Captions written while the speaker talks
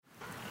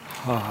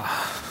Well,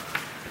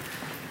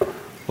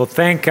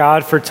 thank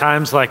God for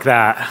times like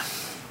that,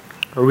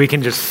 where we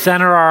can just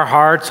center our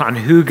hearts on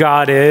who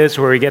God is,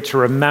 where we get to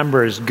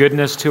remember His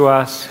goodness to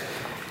us,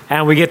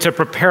 and we get to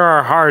prepare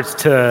our hearts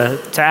to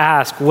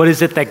ask, what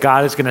is it that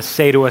God is going to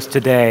say to us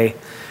today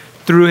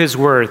through His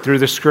Word, through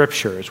the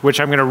Scriptures, which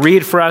I'm going to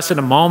read for us in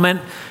a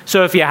moment.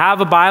 So if you have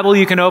a Bible,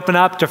 you can open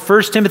up to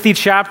 1 Timothy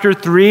chapter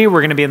 3.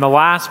 We're going to be in the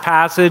last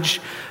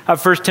passage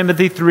of 1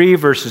 Timothy 3,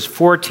 verses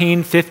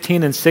 14,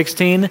 15, and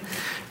 16.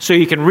 So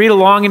you can read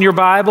along in your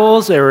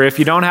Bibles, or if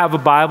you don't have a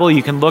Bible,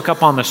 you can look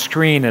up on the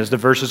screen as the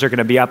verses are going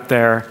to be up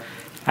there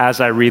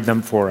as I read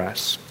them for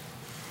us.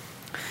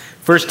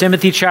 1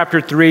 Timothy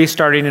chapter 3,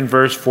 starting in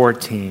verse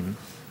 14.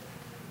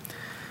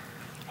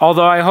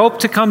 Although I hope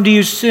to come to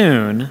you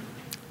soon,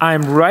 I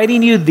am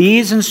writing you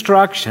these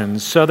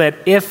instructions so that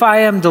if I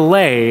am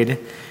delayed,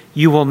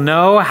 you will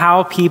know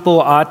how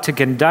people ought to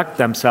conduct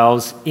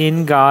themselves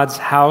in God's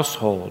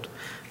household,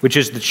 which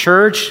is the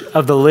church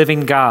of the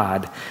living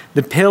God,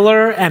 the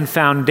pillar and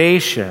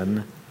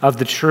foundation of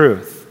the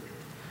truth.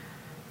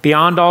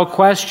 Beyond all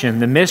question,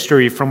 the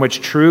mystery from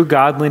which true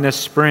godliness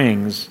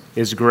springs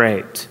is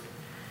great.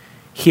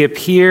 He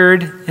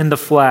appeared in the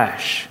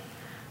flesh,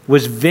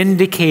 was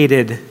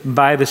vindicated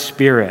by the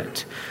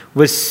Spirit,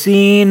 was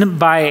seen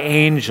by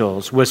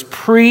angels, was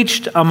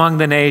preached among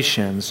the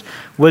nations,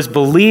 was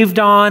believed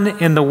on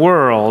in the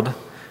world,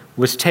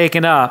 was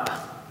taken up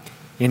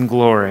in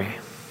glory.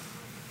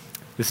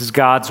 This is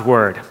God's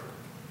word.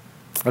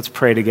 Let's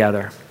pray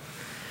together.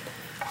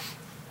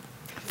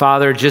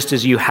 Father, just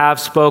as you have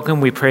spoken,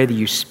 we pray that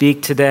you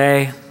speak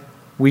today.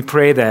 We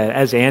pray that,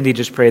 as Andy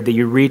just prayed, that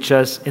you reach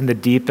us in the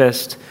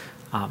deepest,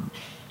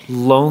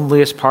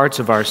 loneliest parts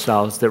of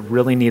ourselves that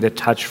really need a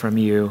touch from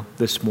you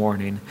this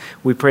morning.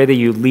 We pray that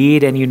you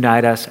lead and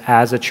unite us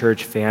as a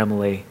church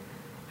family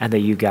and that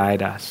you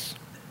guide us.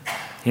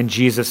 In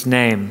Jesus'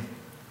 name,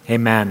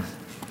 amen.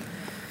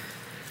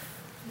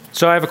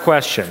 So I have a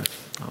question.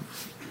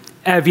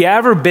 Have you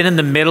ever been in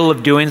the middle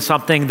of doing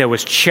something that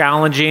was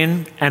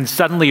challenging and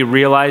suddenly you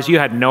realized you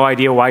had no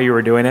idea why you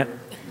were doing it?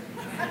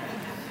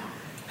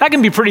 That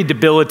can be pretty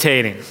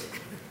debilitating.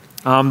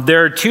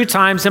 There are 2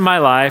 times in my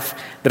life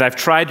that I've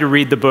tried to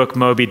read the book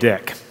Moby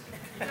Dick.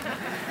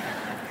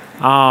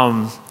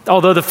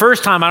 Although the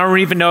first time, I don't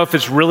even know if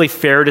it's really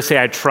fair to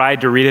say I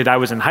tried to read it. I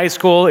was in high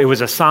school. It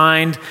was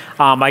assigned.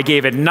 I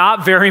gave it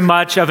not very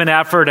much of an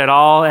effort at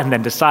all and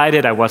then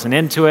decided I wasn't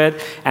into it.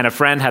 And a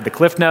friend had the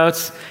Cliff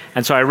Notes.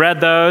 And so I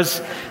read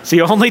those. It's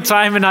the only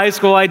time in high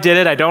school I did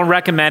it. I don't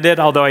recommend it,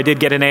 although I did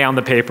get an A on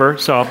the paper.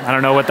 So I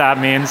don't know what that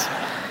means.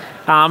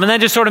 And then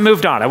just sort of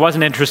moved on. I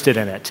wasn't interested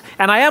in it.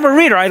 And I am a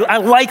reader. I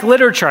like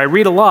literature. I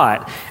read a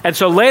lot. And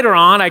so later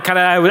on,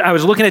 I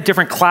was looking at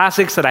different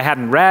classics that I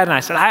hadn't read, and I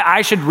said,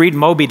 I should read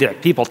Moby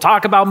Dick. People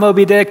talk about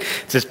Moby Dick.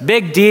 It's this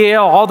big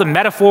deal, all the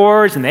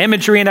metaphors and the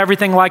imagery and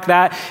everything like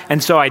that.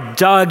 And so I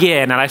dug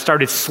in, and I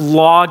started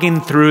slogging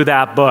through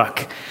that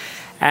book.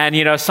 And,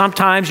 you know,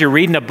 sometimes you're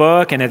reading a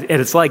book, and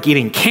it's like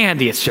eating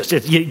candy. It's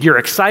just, you're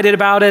excited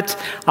about it.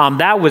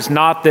 That was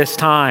not this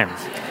time.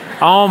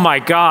 Oh my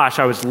gosh,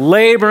 I was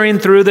laboring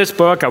through this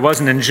book. I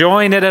wasn't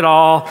enjoying it at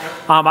all.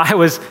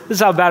 This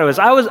is how bad it was.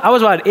 I was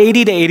about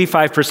 80 to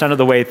 85% of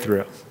the way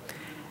through.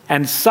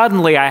 And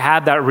suddenly I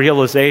had that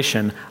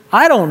realization,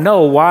 I don't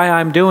know why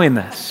I'm doing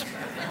this.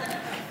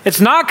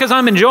 It's not because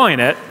I'm enjoying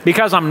it,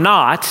 because I'm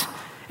not.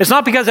 It's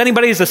not because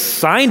anybody's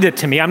assigned it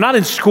to me. I'm not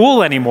in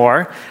school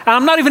anymore. And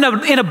I'm not even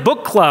in a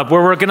book club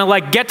where we're going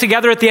to get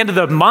together at the end of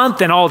the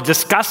month and all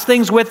discuss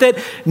things with it.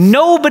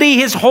 Nobody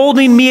is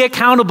holding me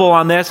accountable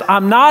on this.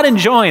 I'm not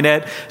enjoying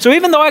it. So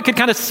even though I could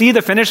kind of see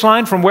the finish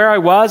line from where I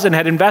was and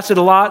had invested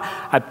a lot,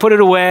 I put it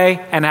away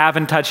and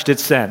haven't touched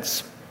it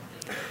since.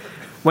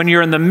 When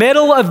you're in the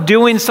middle of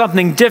doing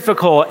something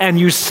difficult and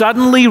you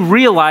suddenly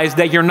realize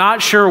that you're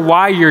not sure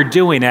why you're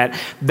doing it,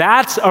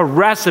 that's a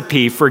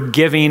recipe for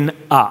giving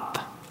up.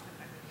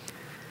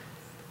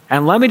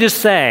 And let me just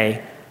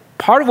say,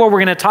 part of what we're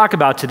going to talk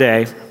about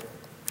today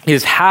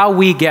is how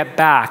we get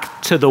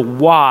back to the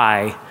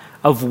why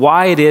of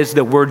why it is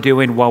that we're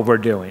doing what we're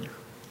doing.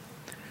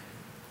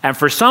 And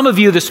for some of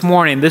you this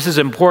morning, this is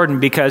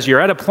important because you're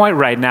at a point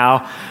right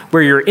now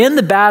where you're in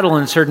the battle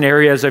in certain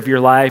areas of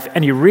your life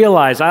and you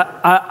realize,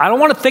 I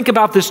don't want to think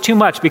about this too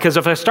much because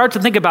if I start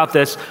to think about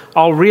this,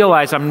 I'll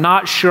realize I'm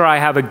not sure I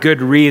have a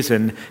good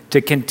reason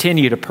to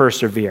continue to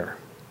persevere.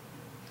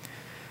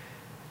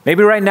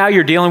 Maybe right now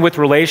you're dealing with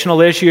relational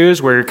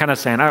issues where you're kind of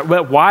saying,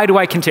 why do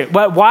I continue?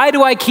 Why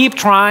do I keep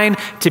trying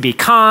to be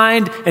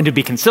kind and to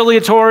be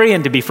conciliatory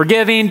and to be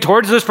forgiving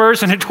towards this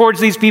person and towards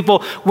these people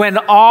when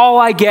all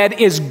I get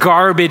is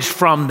garbage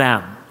from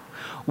them?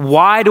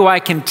 Why do I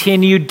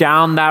continue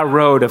down that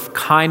road of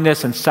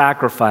kindness and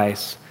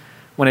sacrifice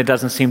when it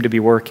doesn't seem to be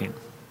working?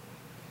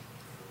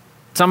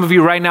 Some of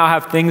you right now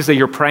have things that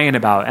you're praying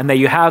about and that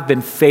you have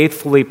been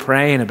faithfully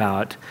praying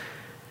about.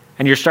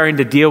 And you're starting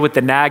to deal with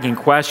the nagging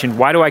question,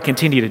 why do I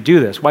continue to do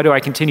this? Why do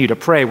I continue to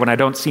pray when I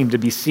don't seem to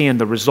be seeing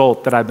the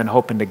result that I've been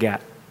hoping to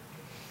get?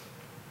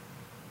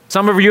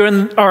 Some of you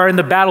are in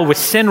the battle with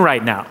sin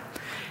right now.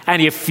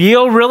 and you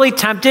feel really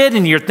tempted,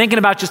 and you're thinking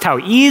about just how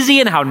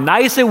easy and how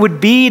nice it would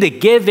be to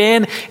give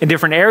in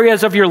different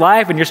areas of your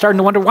life, and you're starting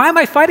to wonder, why am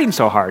I fighting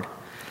so hard?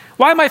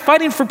 Why am I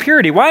fighting for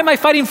purity? Why am I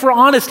fighting for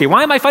honesty?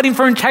 Why am I fighting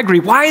for integrity?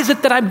 Why is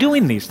it that I'm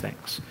doing these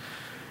things?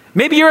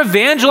 Maybe you're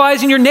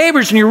evangelizing your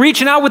neighbors and you're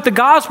reaching out with the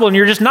gospel and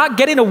you're just not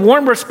getting a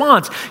warm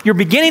response. You're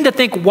beginning to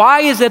think,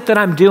 why is it that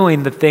I'm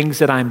doing the things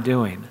that I'm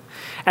doing?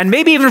 And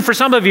maybe even for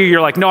some of you,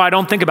 you're like, no, I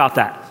don't think about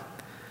that.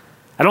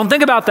 I don't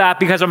think about that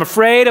because I'm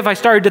afraid if I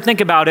started to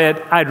think about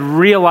it, I'd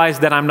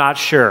realize that I'm not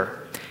sure.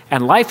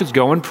 And life is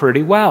going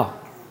pretty well.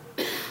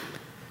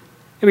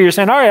 Maybe you're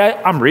saying, all right,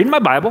 I'm reading my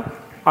Bible.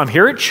 I'm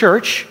here at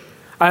church.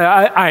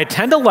 I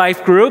attend a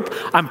life group.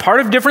 I'm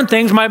part of different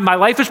things. My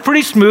life is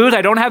pretty smooth.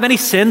 I don't have any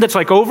sin that's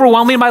like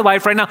overwhelming my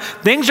life right now.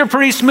 Things are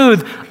pretty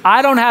smooth.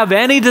 I don't have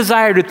any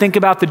desire to think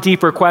about the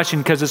deeper question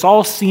because this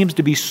all seems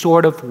to be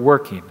sort of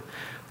working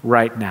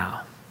right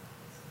now.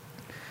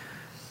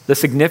 The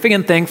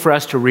significant thing for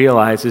us to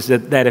realize is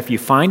that if you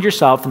find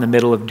yourself in the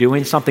middle of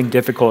doing something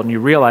difficult and you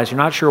realize you're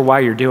not sure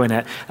why you're doing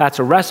it, that's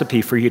a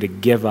recipe for you to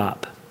give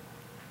up.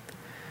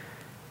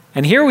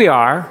 And here we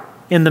are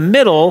in the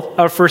middle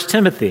of 1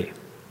 Timothy.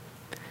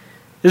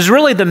 This is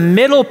really the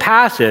middle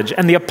passage,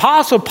 and the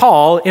Apostle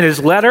Paul, in his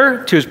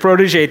letter to his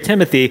protege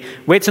Timothy,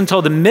 waits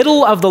until the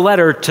middle of the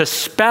letter to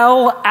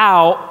spell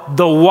out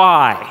the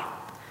why.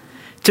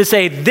 To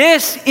say,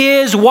 this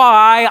is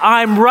why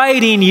I'm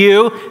writing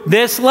you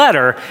this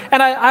letter.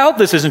 And I hope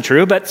this isn't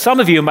true, but some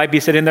of you might be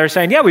sitting there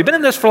saying, yeah, we've been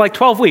in this for like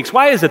 12 weeks.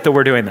 Why is it that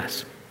we're doing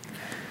this?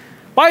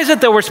 Why is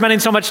it that we're spending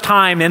so much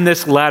time in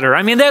this letter?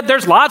 I mean,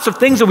 there's lots of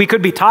things that we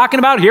could be talking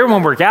about here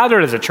when we're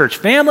gathered as a church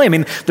family. I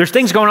mean, there's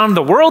things going on in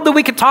the world that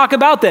we could talk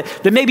about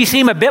that maybe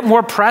seem a bit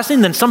more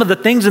pressing than some of the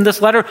things in this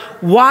letter.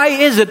 Why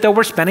is it that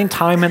we're spending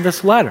time in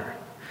this letter?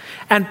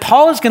 And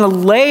Paul is going to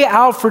lay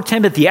out for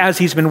Timothy, as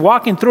he's been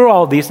walking through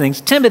all of these things,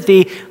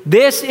 Timothy,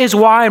 this is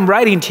why I'm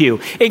writing to you.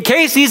 In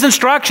case these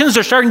instructions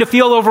are starting to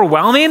feel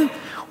overwhelming,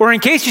 or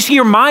in case you see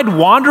your mind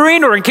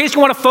wandering, or in case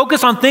you want to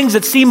focus on things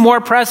that seem more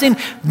pressing,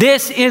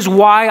 this is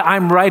why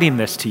I'm writing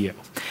this to you.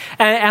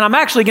 And I'm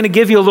actually going to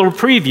give you a little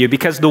preview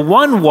because the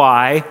one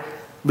why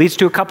leads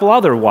to a couple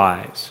other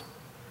whys.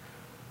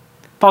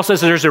 Paul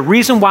says there's a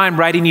reason why I'm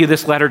writing you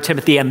this letter,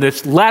 Timothy, and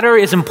this letter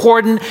is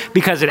important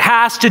because it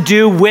has to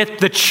do with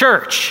the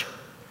church.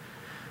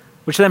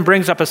 Which then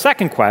brings up a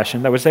second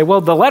question that would say, well,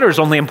 the letter is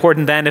only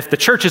important then if the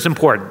church is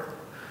important.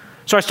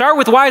 So I start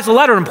with why is the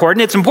letter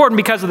important? It's important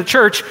because of the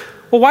church.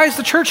 Well, why is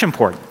the church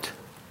important?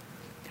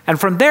 And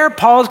from there,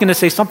 Paul is going to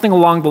say something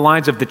along the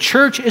lines of the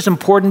church is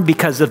important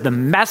because of the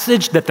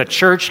message that the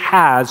church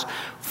has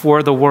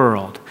for the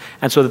world.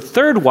 And so the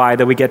third why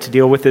that we get to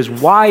deal with is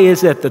why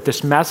is it that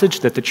this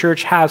message that the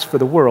church has for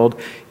the world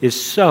is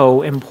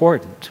so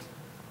important?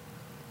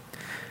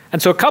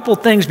 And so a couple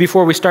things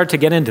before we start to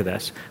get into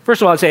this.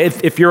 First of all, I'd say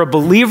if you're a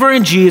believer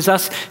in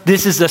Jesus,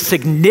 this is a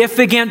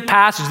significant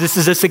passage. This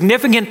is a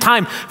significant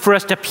time for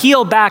us to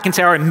peel back and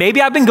say, all right,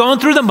 maybe I've been going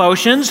through the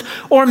motions,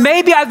 or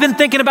maybe I've been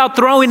thinking about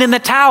throwing in the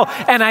towel,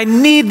 and I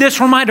need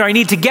this reminder. I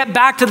need to get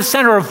back to the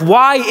center of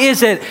why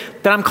is it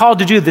that I'm called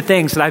to do the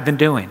things that I've been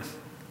doing.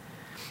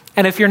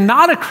 And if you're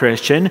not a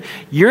Christian,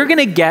 you're going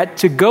to get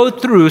to go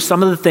through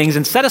some of the things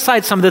and set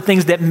aside some of the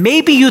things that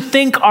maybe you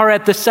think are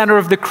at the center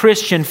of the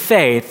Christian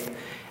faith,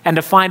 and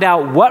to find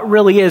out what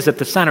really is at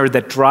the center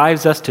that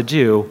drives us to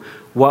do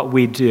what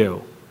we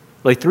do.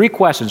 Like 3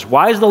 questions.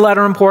 Why is the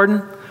letter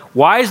important?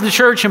 Why is the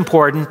church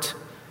important?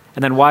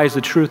 And then why is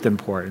the truth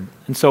important?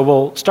 And so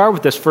we'll start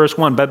with this first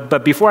one.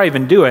 But before I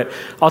even do it,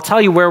 I'll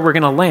tell you where we're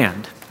going to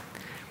land.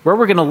 Where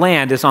we're going to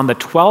land is on the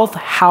 12th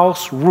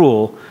house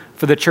rule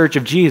for the Church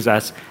of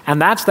Jesus.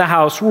 And that's the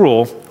house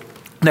rule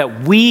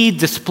that we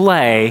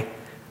display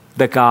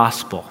the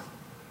gospel.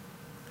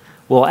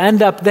 We'll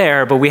end up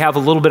there, but we have a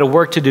little bit of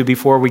work to do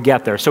before we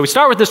get there. So we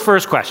start with this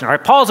first question. All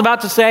right, Paul's about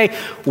to say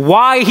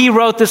why he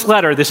wrote this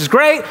letter. This is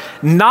great.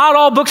 Not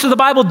all books of the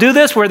Bible do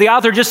this, where the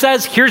author just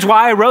says, here's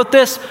why I wrote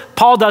this.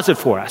 Paul does it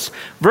for us.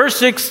 Verse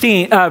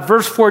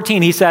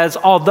 14, he says,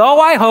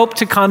 although I hope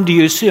to come to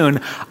you soon,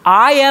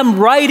 I am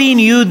writing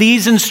you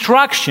these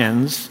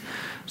instructions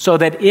so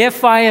that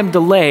if I am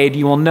delayed,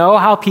 you will know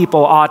how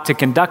people ought to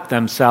conduct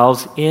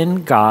themselves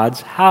in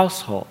God's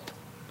household.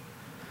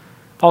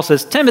 Paul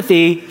says,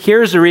 Timothy,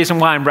 here's the reason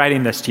why I'm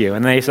writing this to you.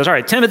 And then he says, all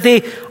right,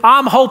 Timothy,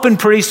 I'm hoping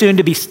pretty soon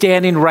to be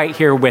standing right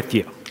here with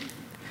you.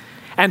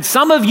 And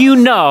some of you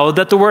know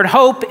that the word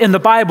hope in the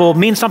Bible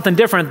means something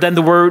different than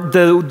the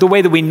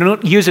way that we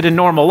use it in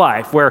normal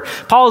life, where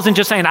Paul isn't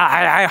just saying,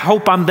 I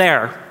hope I'm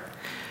there.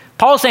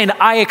 Paul's saying,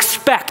 I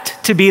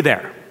expect to be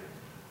there.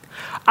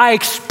 I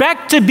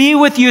expect to be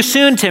with you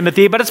soon,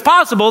 Timothy, but it's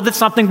possible that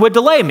something would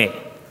delay me.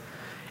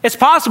 It's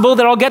possible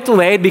that I'll get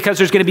delayed because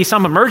there's going to be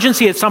some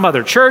emergency at some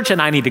other church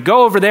and I need to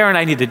go over there and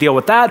I need to deal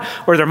with that.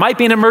 Or there might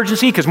be an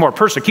emergency because more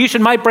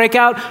persecution might break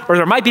out. Or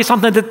there might be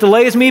something that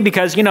delays me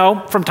because,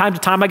 from time to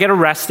time I get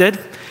arrested.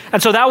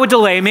 And so that would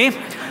delay me.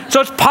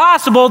 So it's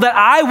possible that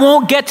I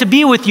won't get to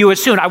be with you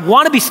as soon. I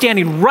want to be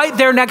standing right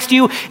there next to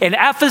you in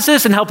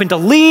Ephesus and helping to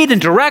lead and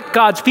direct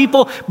God's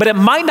people, but it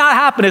might not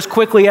happen as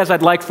quickly as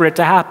I'd like for it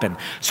to happen.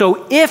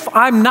 So if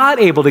I'm not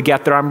able to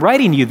get there, I'm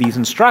writing you these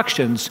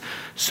instructions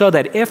so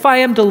that if I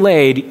am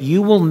delayed,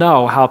 you will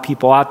know how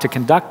people ought to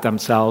conduct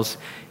themselves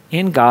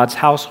in God's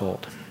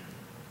household.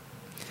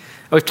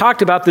 We've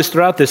talked about this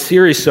throughout this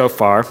series so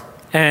far,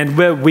 and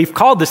we've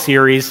called the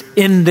series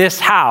In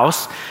This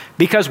House,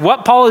 because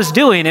what Paul is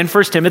doing in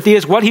 1 Timothy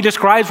is what he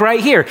describes right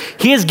here.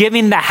 He is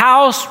giving the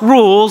house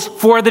rules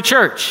for the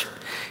church.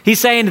 He's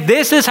saying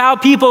this is how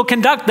people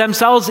conduct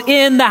themselves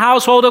in the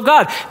household of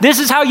God. This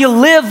is how you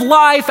live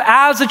life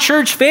as a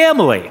church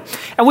family.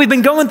 And we've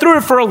been going through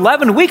it for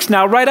 11 weeks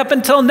now, right up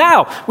until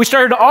now. We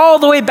started all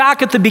the way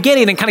back at the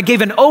beginning and kind of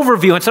gave an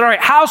overview and said, all right,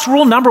 house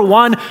rule number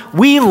 1,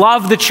 we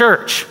love the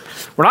church.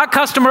 We're not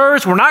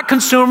customers, we're not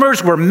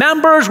consumers, we're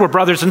members, we're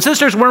brothers and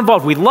sisters, we're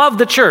involved. We love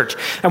the church.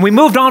 And we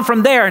moved on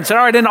from there and said,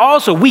 all right, and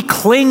also we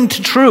cling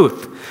to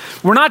truth.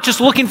 We're not just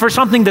looking for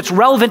something that's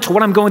relevant to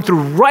what I'm going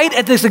through right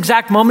at this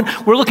exact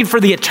moment. We're looking for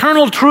the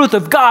eternal truth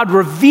of God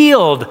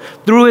revealed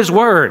through his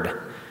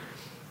word.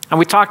 And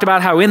we talked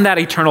about how in that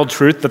eternal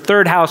truth, the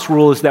third house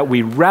rule is that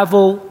we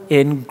revel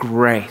in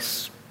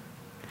grace.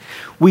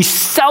 We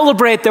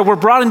celebrate that we're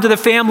brought into the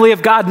family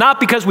of God, not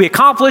because we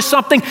accomplished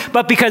something,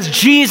 but because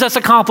Jesus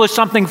accomplished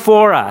something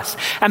for us.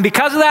 And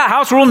because of that,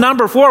 house rule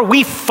number 4,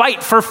 we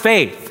fight for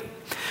faith.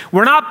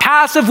 We're not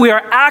passive, we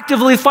are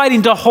actively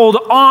fighting to hold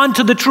on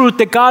to the truth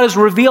that God has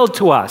revealed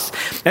to us.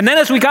 And then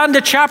as we got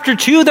into chapter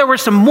 2, there were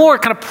some more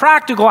kind of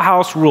practical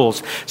house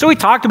rules. So we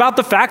talked about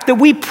the fact that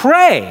we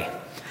pray.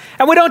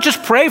 And we don't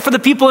just pray for the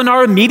people in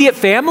our immediate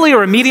family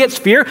or immediate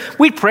sphere.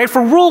 We pray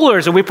for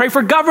rulers and we pray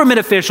for government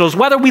officials,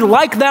 whether we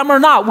like them or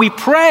not. We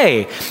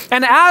pray.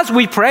 And as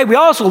we pray, we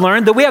also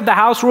learned that we have the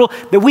house rule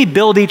that we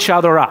build each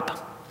other up.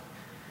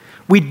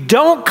 We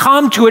don't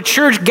come to a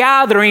church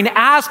gathering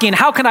asking,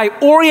 how can I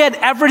orient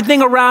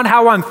everything around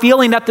how I'm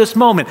feeling at this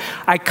moment?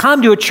 I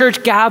come to a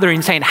church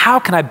gathering saying, how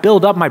can I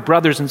build up my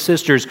brothers and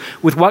sisters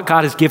with what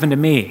God has given to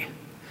me?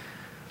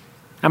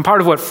 And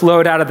part of what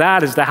flowed out of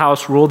that is the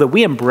house rule that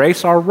we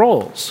embrace our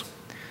roles.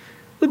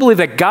 We believe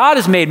that God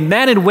has made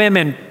men and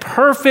women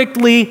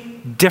perfectly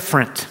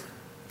different.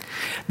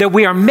 That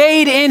we are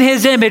made in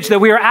his image, that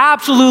we are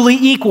absolutely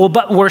equal,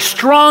 but we're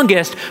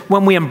strongest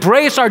when we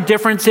embrace our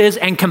differences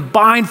and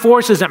combine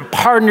forces and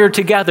partner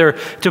together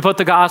to put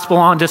the gospel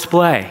on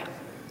display.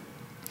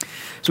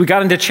 So we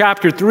got into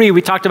chapter 3,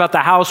 we talked about the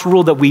house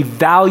rule that we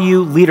value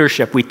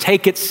leadership. We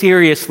take it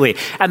seriously.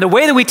 And the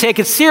way that we take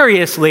it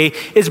seriously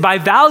is by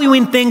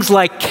valuing things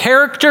like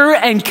character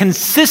and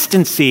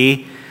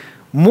consistency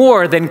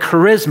more than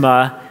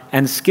charisma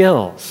and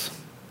skills.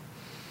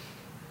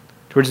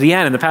 Towards the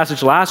end, in the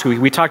passage last week,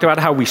 we talked about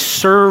how we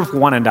serve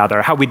one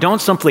another, how we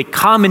don't simply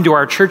come into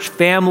our church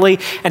family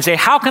and say,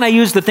 how can I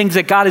use the things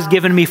that God has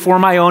given me for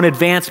my own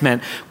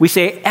advancement? We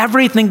say,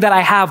 everything that I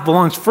have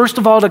belongs first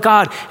of all to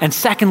God and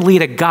secondly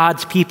to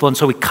God's people. And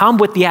so we come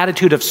with the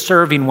attitude of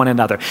serving one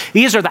another.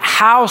 These are the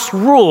house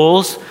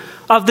rules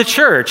of the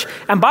church.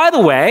 And by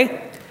the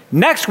way,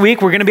 next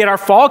week, we're going to be at our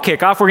fall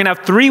kickoff. We're going to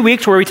have 3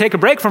 weeks where we take a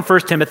break from 1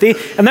 Timothy,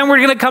 and then we're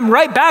going to come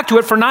right back to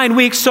it for 9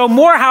 weeks, so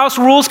more house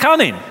rules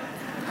coming.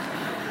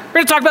 We're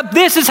going to talk about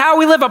this is how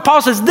we live. But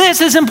Paul says this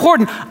is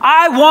important.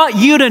 I want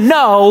you to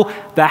know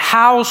the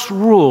house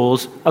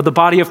rules of the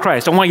body of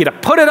Christ. I want you to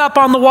put it up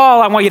on the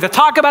wall. I want you to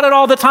talk about it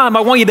all the time. I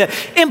want you to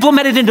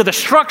implement it into the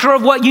structure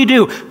of what you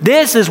do.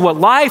 This is what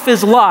life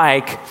is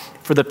like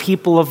for the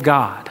people of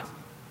God.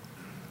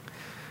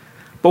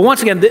 But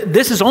once again,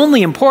 this is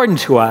only important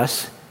to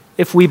us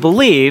if we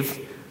believe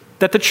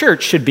that the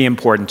church should be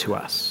important to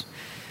us.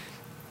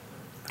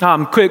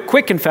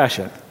 Quick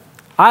confession.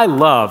 I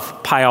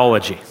love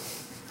Pyology.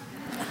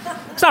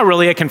 It's not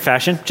really a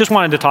confession, just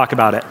wanted to talk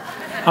about it.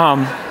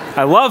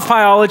 I love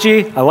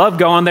Pyology. I love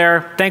going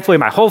there. Thankfully,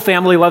 my whole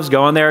family loves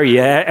going there.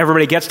 Yeah,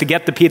 everybody gets to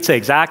get the pizza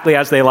exactly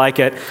as they like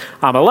it.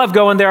 I love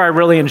going there. I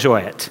really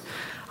enjoy it.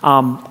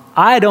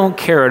 I don't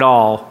care at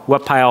all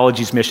what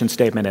Pyology's mission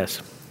statement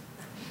is.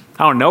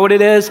 I don't know what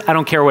it is. I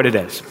don't care what it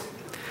is.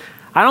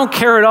 I don't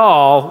care at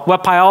all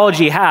what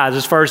Pyology has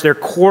as far as their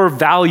core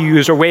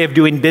values or way of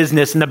doing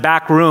business in the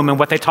back room and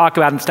what they talk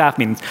about in staff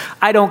meetings.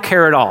 I don't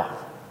care at all.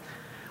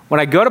 When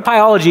I go to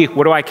Pyology,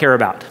 what do I care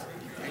about?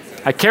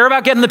 I care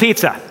about getting the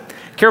pizza.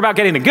 I care about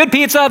getting a good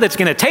pizza that's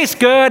going to taste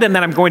good and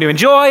that I'm going to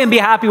enjoy and be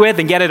happy with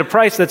and get at a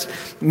price that's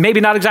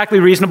maybe not exactly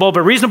reasonable,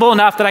 but reasonable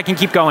enough that I can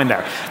keep going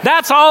there.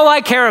 That's all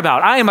I care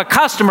about. I am a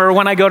customer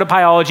when I go to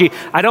Pyology.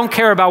 I don't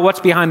care about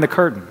what's behind the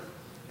curtain.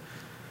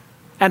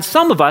 And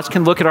some of us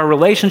can look at our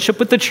relationship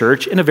with the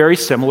church in a very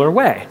similar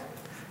way.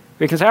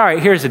 We can say, all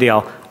right, here's the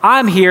deal.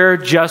 I'm here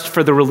just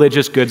for the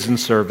religious goods and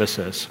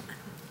services.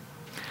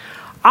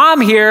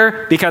 I'm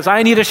here because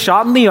I need a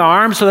shot in the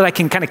arm so that I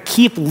can kind of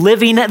keep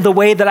living the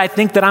way that I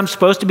think that I'm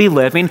supposed to be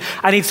living.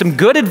 I need some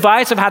good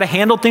advice of how to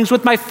handle things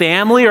with my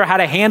family or how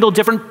to handle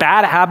different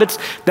bad habits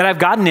that I've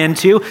gotten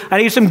into.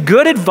 I need some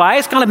good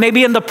advice, kind of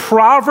maybe in the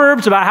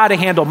Proverbs about how to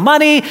handle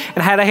money and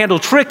how to handle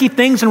tricky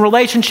things in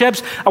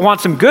relationships. I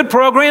want some good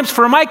programs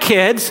for my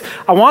kids.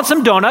 I want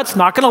some donuts,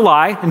 not going to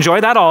lie.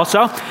 Enjoy that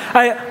also.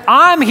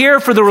 I'm here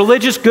for the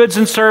religious goods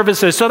and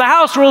services. So the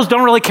house rules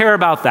don't really care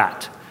about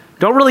that.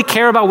 Don't really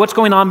care about what's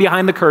going on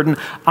behind the curtain.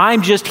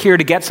 I'm just here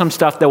to get some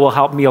stuff that will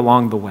help me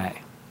along the way.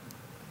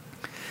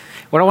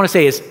 What I want to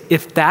say is,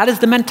 if that is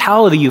the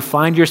mentality you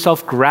find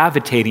yourself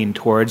gravitating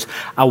towards,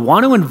 I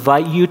want to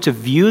invite you to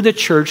view the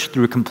church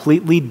through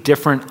completely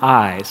different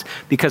eyes.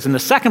 Because in the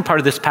second part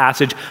of this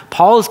passage,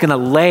 Paul is going to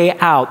lay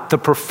out the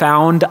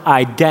profound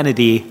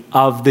identity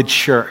of the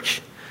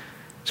church.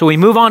 So we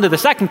move on to the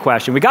second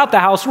question. We got the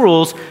house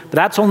rules, but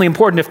that's only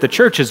important if the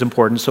church is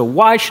important. So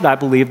why should I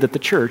believe that the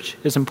church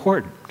is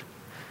important?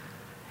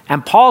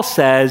 And Paul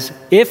says,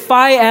 if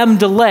I am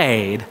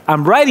delayed,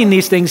 I'm writing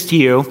these things to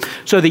you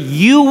so that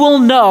you will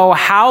know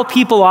how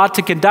people ought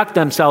to conduct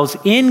themselves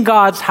in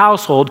God's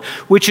household,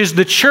 which is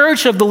the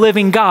church of the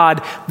living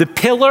God, the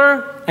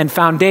pillar and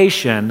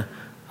foundation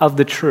of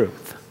the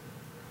truth.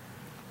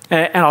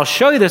 And I'll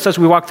show you this as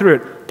we walk through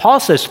it. Paul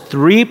says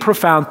 3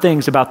 profound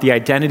things about the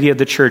identity of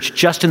the church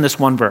just in this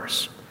one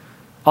verse.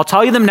 I'll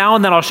tell you them now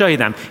and then I'll show you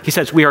them. He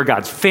says we are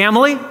God's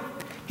family.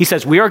 He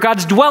says we are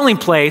God's dwelling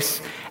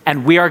place.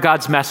 And we are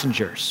God's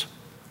messengers.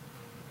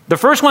 The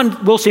first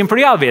one will seem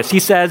pretty obvious. He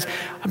says,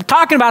 I'm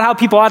talking about how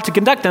people ought to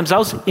conduct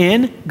themselves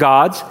in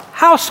God's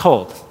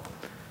household.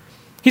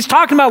 He's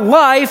talking about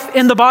life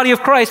in the body of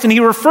Christ, and he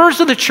refers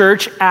to the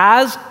church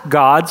as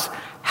God's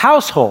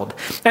household.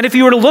 And if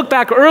you were to look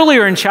back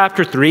earlier in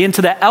chapter 3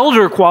 into the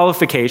elder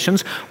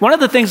qualifications, one of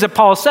the things that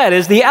Paul said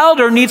is the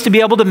elder needs to be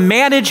able to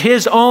manage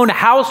his own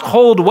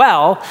household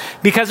well,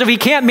 because if he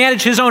can't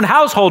manage his own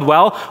household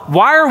well,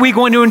 why are we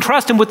going to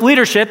entrust him with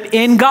leadership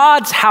in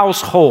God's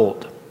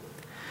household?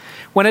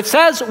 When it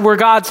says we're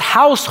God's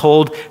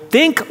household,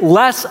 think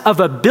less of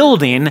a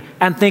building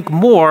and think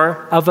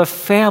more of a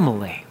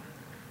family.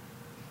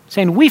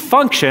 Saying we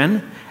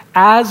function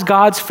as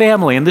God's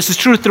family. And this is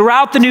true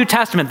throughout the New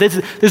Testament. This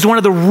is one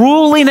of the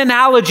ruling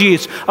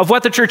analogies of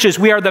what the church is.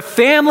 We are the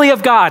family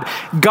of God.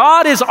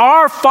 God is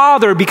our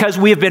Father because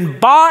we have been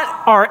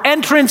bought our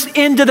entrance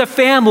into the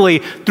family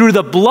through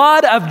the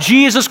blood of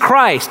Jesus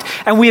Christ.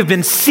 And we have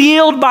been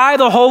sealed by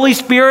the Holy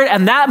Spirit,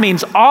 and that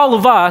means all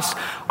of us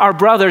are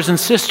brothers and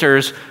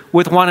sisters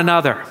with one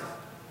another.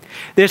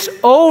 This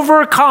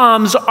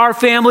overcomes our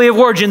family of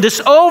origin. This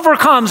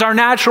overcomes our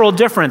natural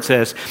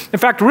differences. In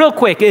fact, real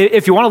quick,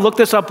 if you want to look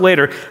this up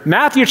later,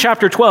 Matthew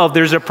chapter 12,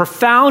 there's a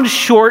profound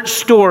short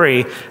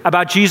story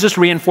about Jesus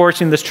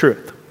reinforcing this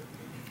truth.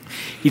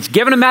 He's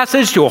given a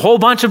message to a whole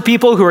bunch of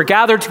people who are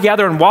gathered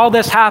together, and while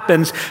this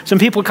happens, some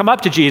people come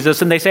up to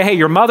Jesus and they say, hey,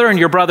 your mother and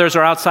your brothers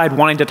are outside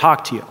wanting to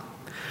talk to you.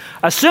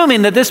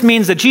 Assuming that this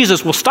means that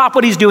Jesus will stop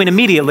what he's doing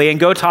immediately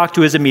and go talk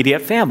to his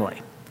immediate family.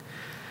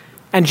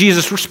 And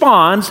Jesus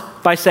responds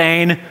by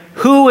saying,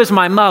 who is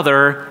my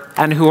mother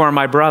and who are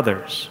my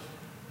brothers?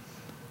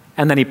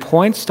 And then he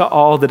points to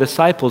all the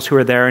disciples who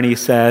are there and he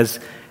says,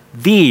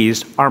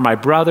 these are my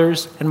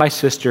brothers and my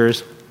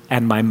sisters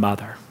and my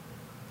mother.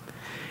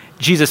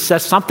 Jesus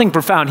says something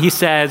profound. He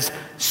says,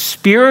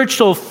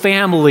 spiritual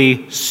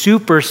family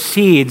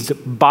supersedes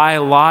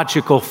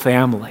biological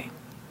family.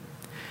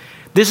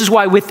 This is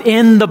why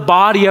within the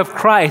body of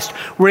Christ,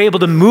 we're able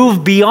to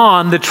move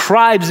beyond the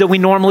tribes that we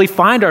normally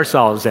find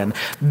ourselves in.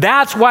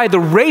 That's why the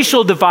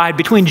racial divide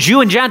between Jew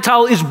and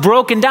Gentile is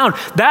broken down.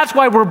 That's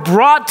why we're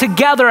brought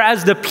together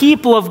as the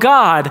people of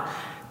God,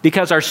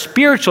 because our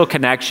spiritual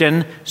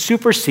connection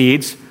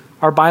supersedes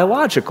our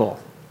biological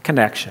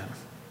connection.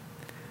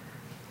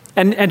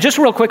 And just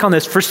real quick on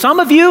this, for some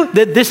of you,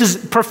 this is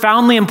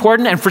profoundly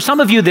important, and for some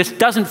of you, this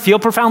doesn't feel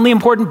profoundly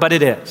important, but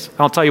it is.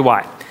 I'll tell you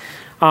why.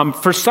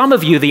 For some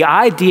of you, the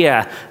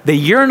idea that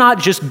you're not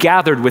just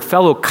gathered with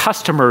fellow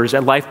customers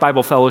at Life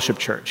Bible Fellowship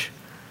Church,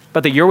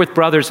 but that you're with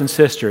brothers and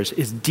sisters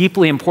is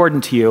deeply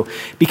important to you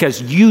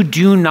because you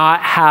do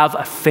not have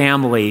a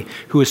family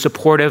who is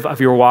supportive of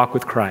your walk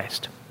with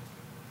Christ.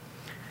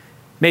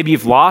 Maybe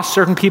you've lost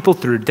certain people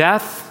through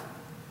death.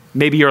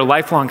 Maybe you're a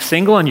lifelong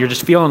single and you're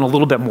just feeling a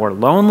little bit more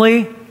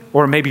lonely.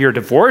 Or maybe you're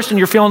divorced and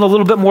you're feeling a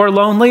little bit more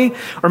lonely.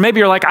 Or maybe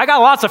you're like, I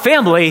got lots of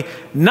family.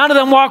 None of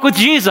them walk with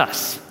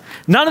Jesus.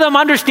 None of them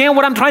understand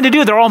what I'm trying to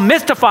do. They're all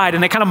mystified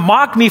and they kind of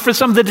mock me for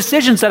some of the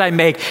decisions that I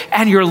make.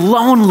 And you're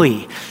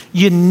lonely.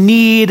 You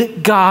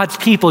need God's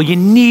people. You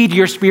need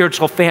your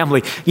spiritual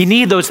family. You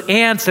need those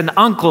aunts and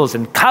uncles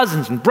and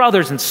cousins and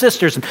brothers and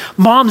sisters and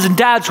moms and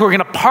dads who are going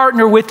to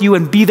partner with you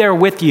and be there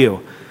with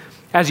you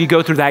as you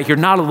go through that. You're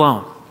not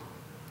alone.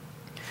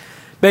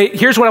 But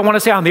here's what I want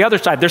to say on the other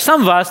side. There's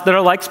some of us that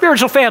are like,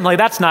 spiritual family,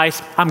 that's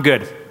nice. I'm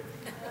good.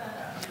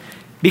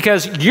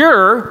 Because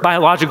your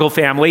biological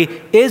family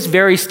is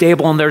very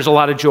stable and there's a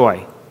lot of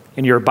joy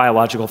in your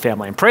biological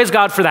family. And praise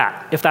God for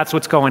that, if that's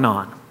what's going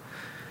on.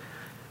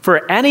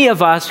 For any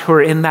of us who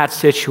are in that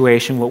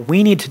situation, what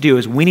we need to do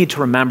is we need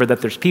to remember that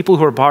there's people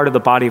who are part of the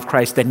body of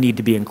Christ that need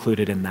to be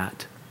included in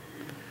that.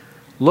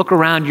 Look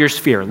around your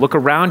sphere. Look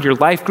around your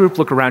life group.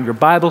 Look around your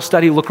Bible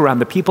study. Look around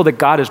the people that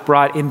God has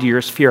brought into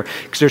your sphere,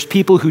 because there's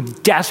people who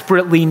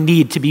desperately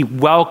need to be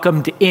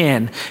welcomed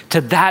in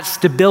to that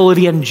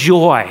stability and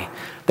joy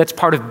that's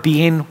part of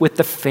being with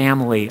the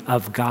family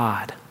of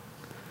God.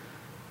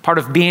 Part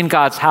of being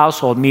God's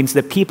household means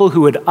that people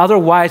who would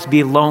otherwise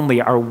be lonely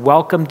are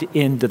welcomed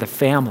into the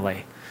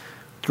family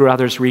through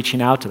others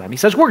reaching out to them. He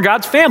says, we're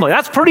God's family.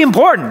 That's pretty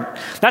important.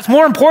 That's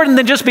more important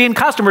than just being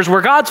customers.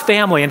 We're God's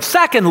family. And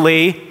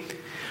secondly,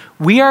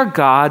 we are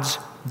God's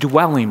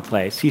dwelling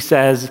place. He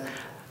says,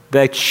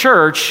 the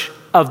church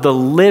of the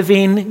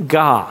living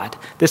God.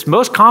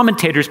 Most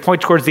commentators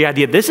point towards the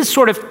idea, this is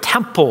sort of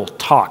temple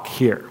talk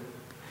here.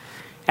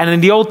 And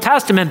in the Old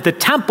Testament, the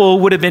temple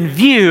would have been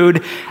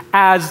viewed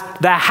as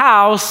the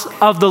house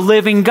of the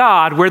living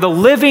God, where the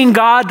living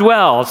God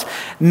dwells.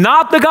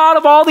 Not the God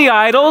of all the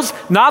idols,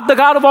 not the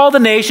God of all the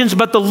nations,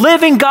 but the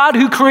living God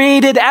who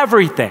created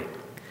everything.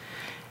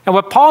 And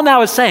what Paul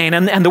now is saying,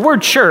 and the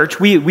word church,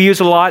 we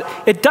use it a lot,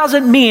 it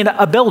doesn't mean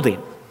a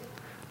building.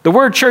 The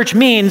word church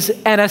means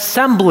an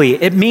assembly.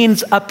 It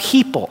means a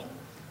people.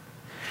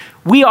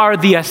 We are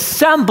the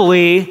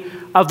assembly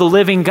of the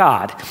living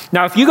God.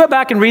 Now, if you go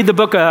back and read the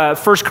book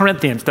of 1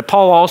 Corinthians that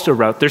Paul also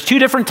wrote, there's 2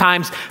 different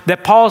times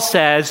that Paul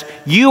says,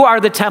 you are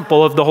the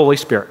temple of the Holy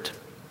Spirit.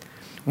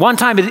 One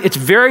time, it's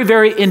very,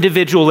 very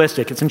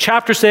individualistic. It's in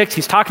chapter 6.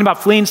 He's talking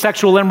about fleeing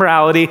sexual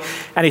immorality,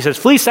 and he says,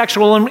 flee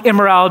sexual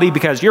immorality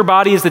because your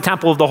body is the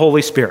temple of the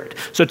Holy Spirit.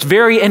 So it's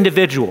very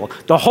individual.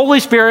 The Holy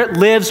Spirit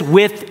lives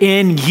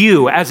within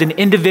you as an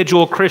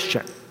individual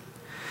Christian.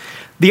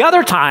 The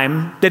other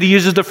time that he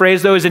uses the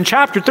phrase, though, is in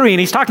chapter 3, and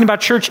he's talking about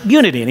church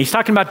unity, and he's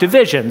talking about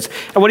divisions.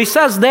 And what he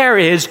says there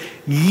is,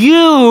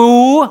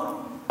 you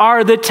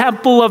are the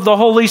temple of the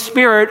Holy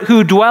Spirit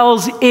who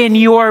dwells in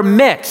your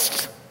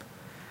midst.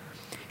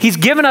 He's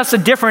given us a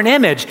different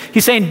image.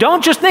 He's saying,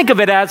 don't just think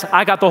of it as,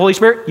 I got the Holy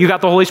Spirit, you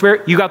got the Holy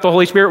Spirit, you got the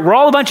Holy Spirit. We're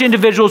all a bunch of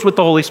individuals with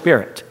the Holy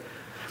Spirit.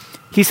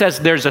 He says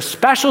there's a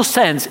special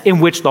sense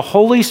in which the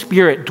Holy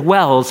Spirit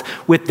dwells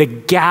with the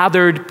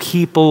gathered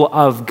people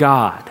of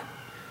God.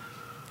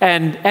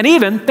 And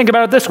even, think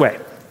about it this way.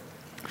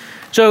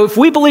 So if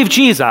we believe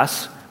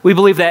Jesus, we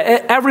believe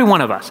that every one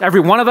of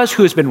us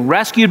who has been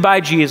rescued by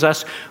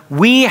Jesus,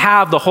 we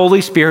have the Holy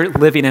Spirit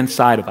living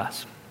inside of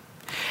us.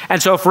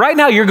 And so if right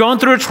now you're going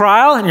through a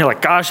trial and you're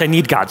like, gosh, I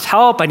need God's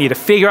help. I need to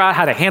figure out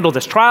how to handle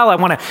this trial. I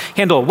want to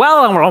handle it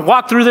well. I want to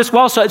walk through this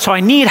well. So I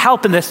need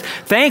help in this.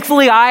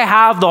 Thankfully, I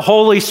have the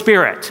Holy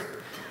Spirit.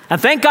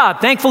 And thank God,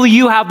 thankfully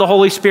you have the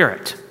Holy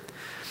Spirit.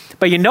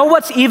 But you know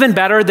what's even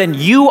better than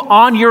you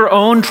on your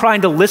own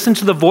trying to listen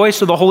to the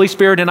voice of the Holy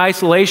Spirit in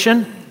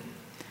isolation?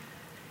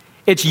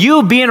 It's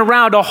you being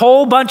around a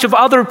whole bunch of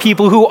other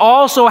people who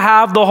also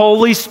have the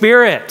Holy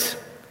Spirit.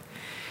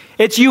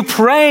 It's you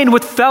praying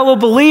with fellow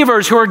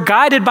believers who are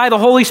guided by the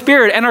Holy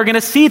Spirit and are going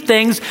to see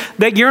things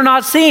that you're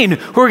not seeing,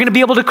 who are going to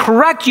be able to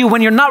correct you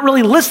when you're not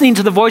really listening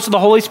to the voice of the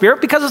Holy Spirit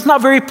because it's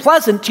not very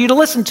pleasant to you to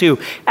listen to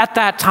at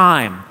that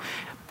time.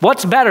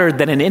 What's better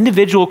than an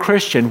individual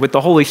Christian with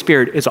the Holy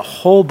Spirit is a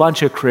whole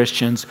bunch of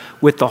Christians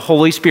with the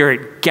Holy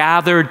Spirit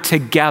gathered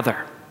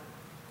together.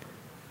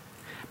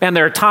 And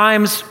there are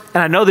times,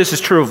 and I know this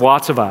is true of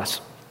lots of us,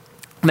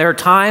 there are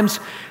times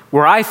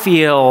where I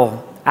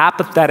feel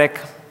apathetic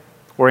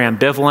or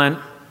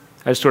ambivalent.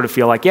 I just sort of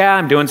feel like, yeah,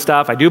 I'm doing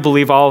stuff. I do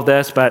believe all of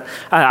this, but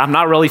I'm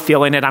not really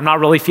feeling it. I'm not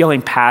really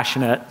feeling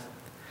passionate.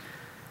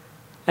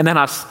 And then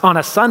on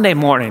a Sunday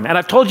morning, and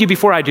I've told you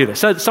before I do this,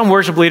 some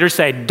worship leaders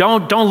say,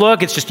 don't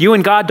look, it's just you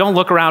and God, don't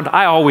look around.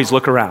 I always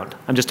look around.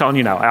 I'm just telling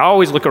you now, I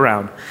always look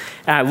around.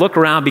 And I look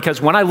around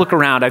because when I look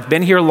around, I've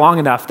been here long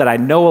enough that I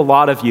know a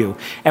lot of you.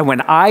 And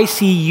when I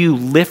see you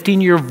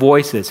lifting your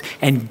voices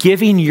and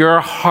giving your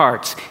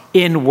hearts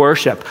in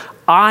worship,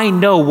 I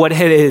know what it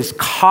has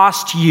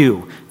cost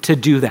you to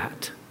do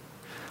that.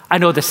 I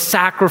know the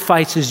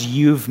sacrifices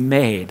you've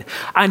made.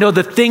 I know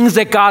the things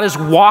that God has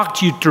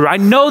walked you through. I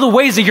know the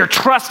ways that you're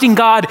trusting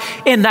God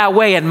in that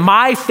way. And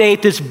my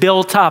faith is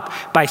built up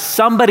by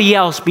somebody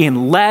else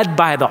being led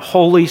by the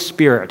Holy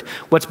Spirit.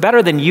 What's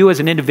better than you as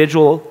an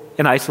individual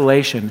in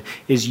isolation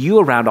is you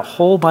around a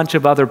whole bunch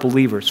of other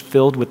believers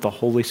filled with the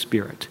Holy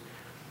Spirit.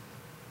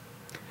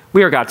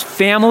 We are God's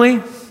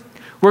family.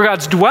 We're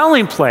God's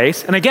dwelling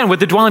place. And again,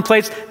 with the dwelling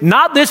place,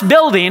 not this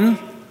building,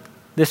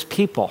 this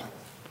people.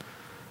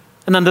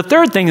 And then the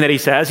third thing that he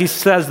says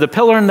the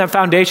pillar and the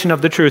foundation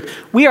of the truth.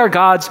 We are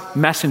God's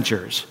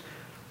messengers.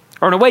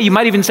 Or in a way, you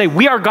might even say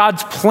we are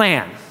God's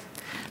plan.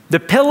 The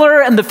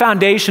pillar and the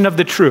foundation of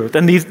the truth.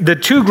 And the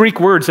 2 Greek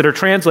words that are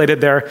translated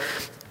there,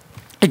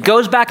 it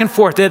goes back and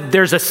forth.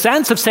 There's a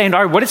sense of saying,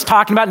 all right, what it's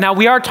talking about. Now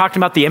we are talking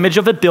about the image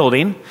of a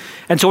building.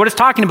 And so what it's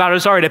talking about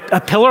is, all right, a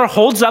pillar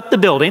holds up the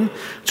building.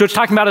 So it's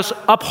talking about us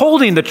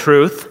upholding the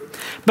truth.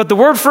 But the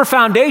word for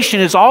foundation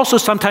is also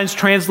sometimes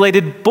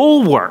translated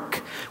bulwark,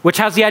 which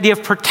has the idea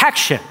of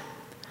protection.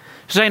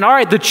 Saying, all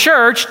right, the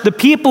church, the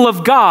people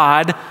of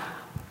God,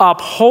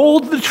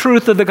 uphold the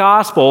truth of the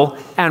gospel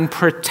and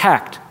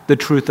protect the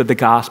truth of the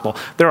gospel.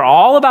 They're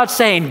all about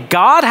saying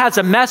God has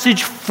a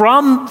message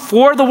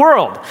for the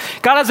world.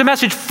 God has a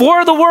message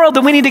for the world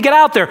that we need to get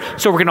out there.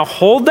 So we're going to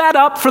hold that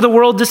up for the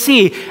world to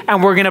see,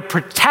 and we're going to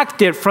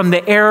protect it from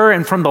the error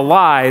and from the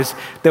lies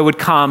that would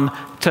come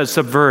to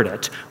subvert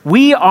it.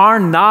 We are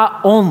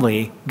not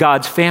only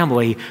God's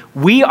family,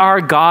 we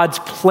are God's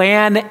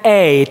plan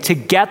A to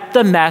get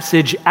the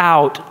message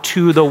out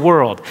to the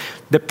world.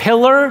 The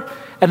pillar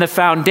and the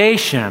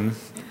foundation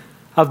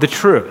of the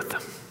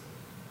truth.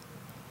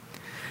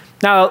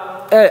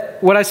 Now,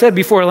 what I said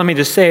before, let me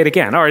just say it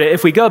again. All right,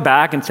 if we go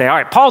back and say, all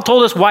right, Paul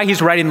told us why he's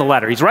writing the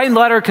letter. He's writing the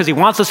letter because he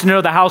wants us to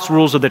know the house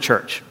rules of the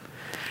church.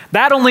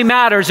 That only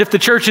matters if the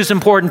church is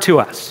important to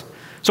us.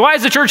 So why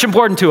is the church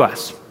important to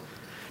us?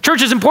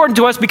 Church is important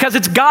to us because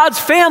it's God's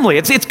family.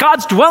 It's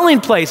God's dwelling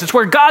place. It's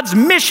where God's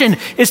mission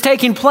is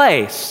taking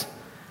place.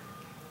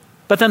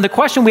 But then the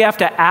question we have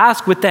to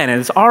ask within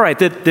is, all right,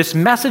 this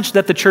message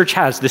that the church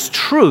has, this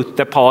truth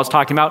that Paul is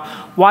talking about,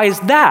 why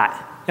is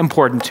that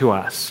important to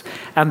us?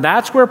 And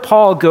that's where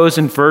Paul goes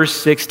in verse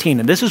 16.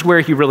 And this is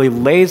where he really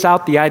lays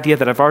out the idea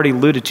that I've already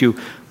alluded to.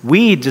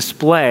 We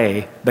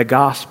display the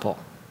gospel.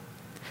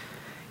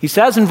 He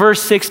says in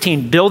verse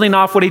 16, building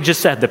off what he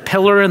just said, the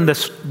pillar and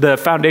the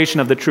foundation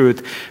of the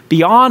truth,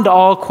 beyond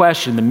all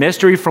question, the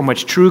mystery from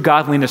which true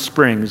godliness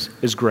springs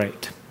is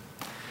great.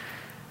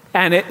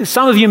 And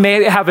some of you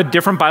may have a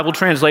different Bible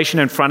translation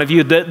in front of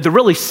you. The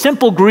really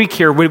simple Greek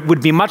here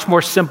would be much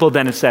more simple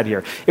than it's said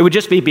here. It would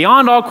just be,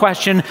 beyond all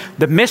question,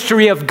 the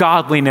mystery of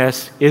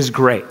godliness is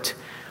great.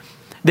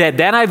 The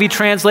NIV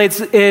translates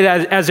it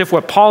as if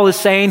what Paul is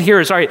saying here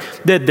is, all right,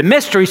 the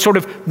mystery, sort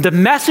of the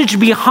message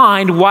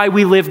behind why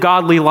we live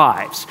godly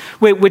lives,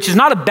 which is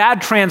not a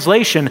bad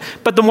translation,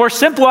 but the more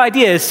simple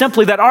idea is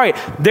simply that, all right,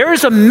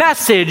 there's a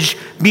message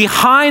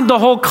behind the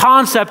whole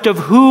concept of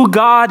who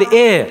God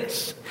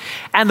is.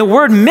 And the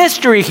word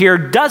mystery here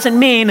doesn't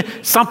mean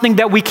something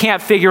that we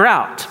can't figure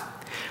out.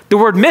 The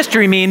word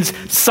mystery means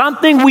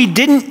something we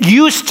didn't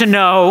used to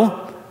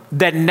know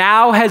that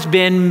now has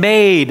been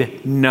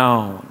made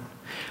known.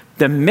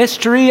 The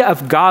mystery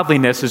of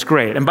godliness is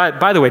great. And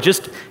by the way,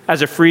 just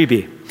as a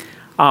freebie,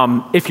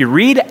 if you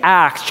read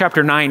Acts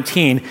chapter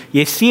 19,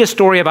 you see a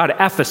story about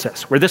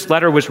Ephesus, where this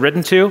letter was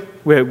written to,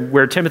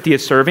 where Timothy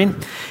is serving.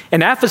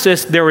 In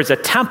Ephesus, there was a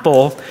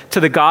temple to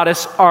the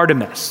goddess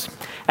Artemis.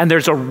 And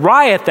there's a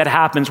riot that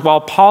happens while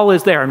Paul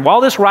is there. And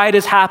while this riot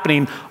is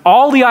happening,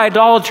 all the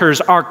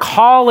idolaters are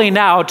calling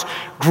out,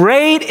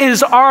 "Great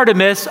is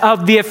Artemis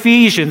of the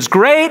Ephesians.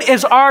 Great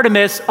is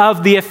Artemis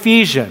of the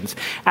Ephesians."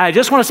 And I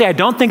just want to say, I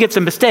don't think it's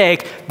a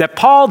mistake that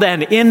Paul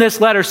then in this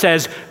letter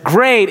says,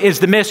 "Great is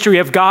the mystery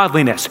of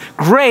godliness.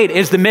 Great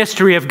is the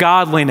mystery of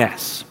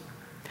godliness."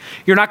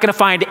 You're not going to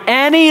find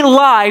any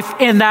life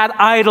in that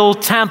idol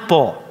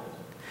temple,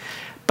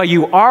 but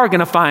you are going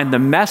to find the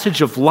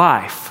message of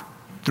life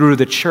through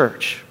the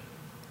church.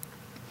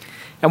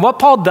 And what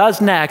Paul does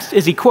next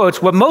is he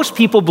quotes what most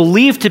people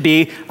believe to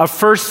be a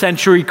first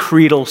century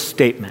creedal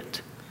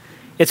statement.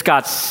 It's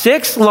got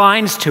 6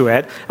 lines to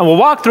it, and we'll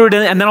walk through it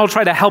and then I'll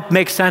try to help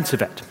make sense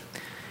of it.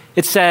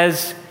 It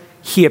says,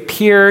 "He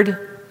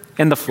appeared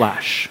in the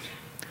flesh,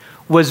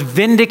 was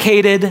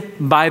vindicated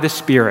by the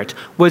Spirit,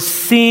 was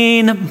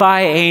seen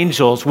by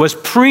angels, was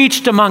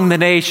preached among the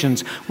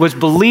nations, was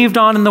believed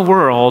on in the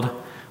world,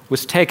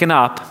 was taken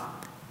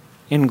up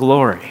in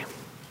glory."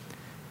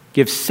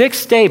 Gives 6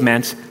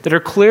 statements that are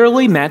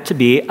clearly meant to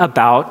be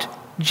about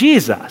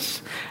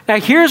Jesus. Now,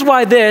 here's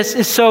why this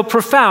is so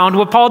profound,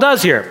 what Paul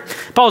does here.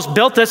 Paul's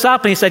built this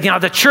up and he said,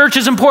 the church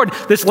is important.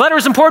 This letter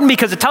is important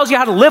because it tells you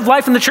how to live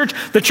life in the church.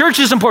 The church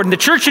is important. The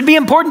church should be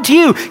important to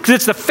you because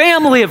it's the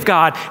family of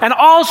God. And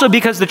also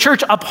because the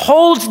church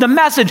upholds the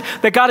message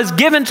that God has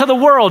given to the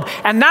world.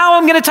 And now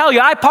I'm going to tell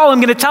you, Paul, I'm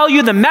going to tell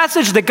you the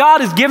message that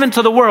God has given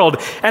to the world.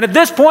 And at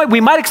this point,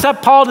 we might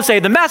accept Paul to say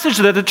the message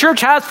that the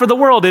church has for the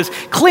world is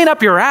clean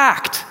up your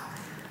act.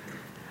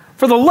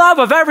 For the love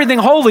of everything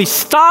holy,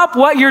 stop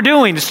what you're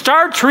doing.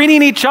 Start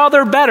treating each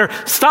other better.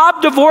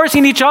 Stop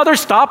divorcing each other.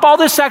 Stop all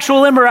this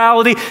sexual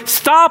immorality.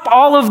 Stop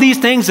all of these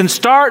things and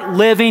start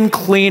living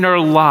cleaner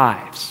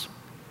lives.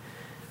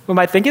 We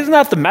might think, isn't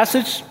that the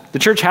message the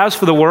church has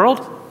for the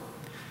world?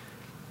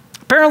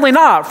 Apparently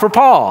not for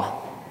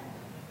Paul.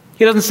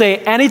 He doesn't say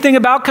anything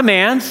about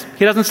commands.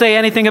 He doesn't say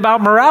anything about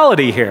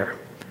morality here.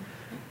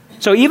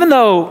 So even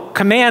though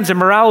commands and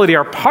morality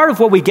are part of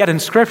what we get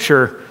in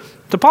Scripture,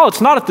 to Paul,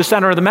 it's not at the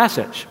center of the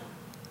message.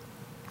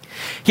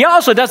 He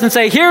also doesn't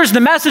say, here's the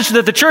message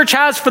that the church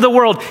has for the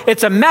world.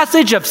 It's a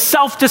message of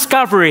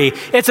self-discovery.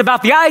 It's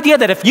about the idea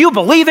that if you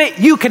believe it,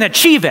 you can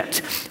achieve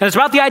it. And it's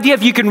about the idea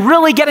if you can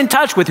really get in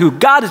touch with who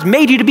God has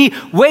made you to be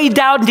way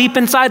down deep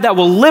inside, that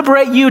will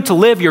liberate you to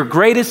live your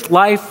greatest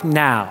life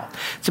now.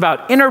 It's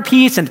about inner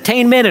peace and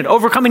attainment and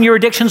overcoming your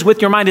addictions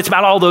with your mind. It's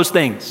about all those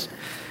things.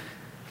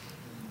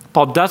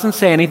 Paul doesn't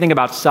say anything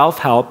about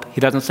self-help. He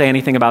doesn't say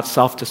anything about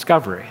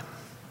self-discovery.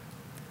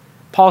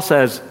 Paul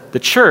says, the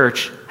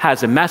church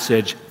has a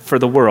message for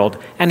the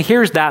world. And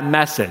here's that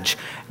message.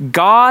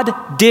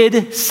 God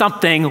did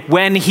something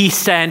when he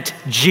sent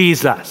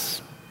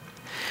Jesus.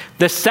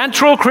 The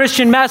central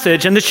Christian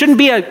message, and this shouldn't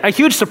be a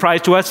huge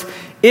surprise to us,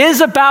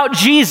 is about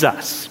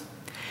Jesus.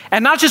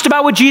 And not just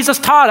about what Jesus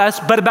taught us,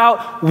 but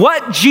about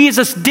what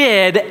Jesus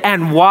did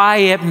and why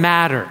it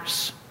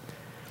matters.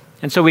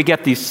 And so we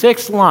get these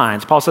 6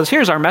 lines. Paul says,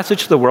 here's our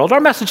message to the world. Our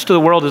message to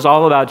the world is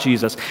all about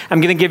Jesus. I'm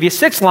going to give you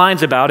 6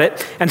 lines about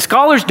it. And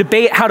scholars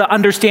debate how to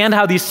understand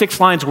how these 6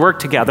 lines work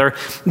together.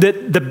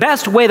 The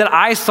best way that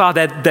I saw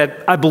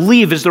that I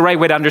believe is the right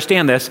way to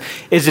understand this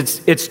is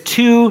it's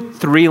 2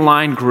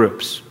 3-line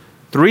groups.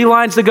 3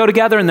 lines that go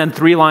together and then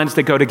 3 lines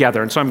that go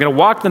together. And so I'm going to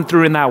walk them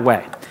through in that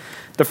way.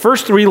 The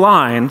first 3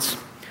 lines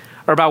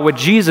are about what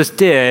Jesus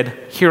did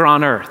here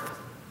on earth.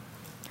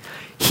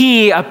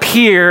 He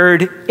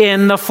appeared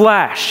in the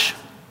flesh.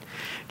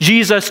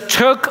 Jesus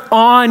took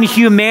on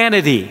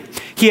humanity.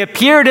 He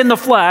appeared in the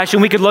flesh,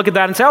 and we could look at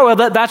that and say, oh,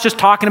 well, that's just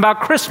talking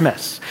about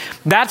Christmas.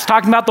 That's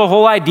talking about the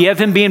whole idea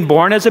of him being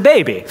born as a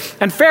baby.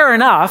 And fair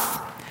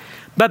enough,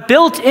 but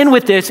built in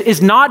with this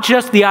is not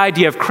just the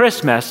idea of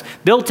Christmas.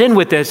 Built in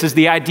with this is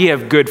the idea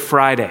of Good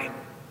Friday.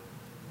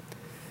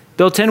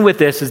 Built in with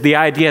this is the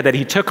idea that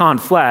he took on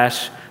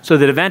flesh so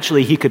that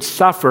eventually he could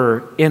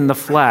suffer in the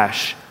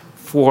flesh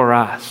for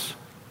us.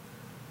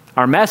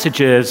 Our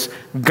message is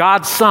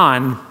God's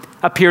Son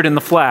appeared in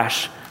the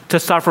flesh to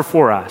suffer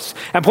for us.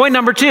 And point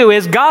number 2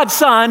 is God's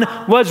Son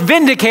was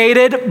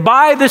vindicated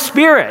by the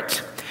Spirit,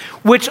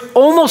 which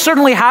almost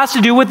certainly has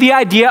to do with the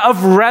idea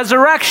of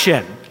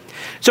resurrection.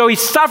 So he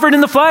suffered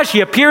in the flesh, he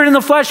appeared in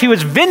the flesh, he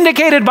was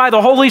vindicated by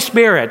the Holy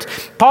Spirit.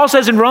 Paul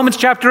says in Romans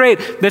chapter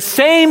 8, the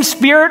same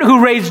Spirit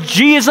who raised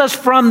Jesus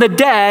from the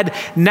dead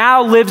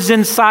now lives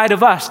inside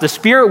of us. The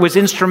Spirit was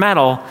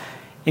instrumental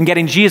in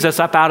getting Jesus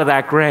up out of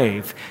that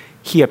grave.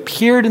 He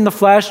appeared in the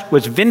flesh,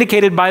 was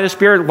vindicated by the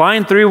Spirit.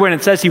 Line 3, when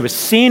it says he was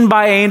seen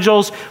by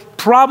angels,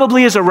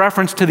 probably is a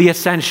reference to the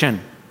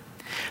ascension.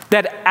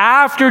 That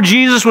after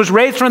Jesus was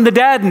raised from the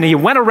dead and he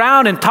went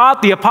around and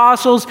taught the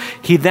apostles,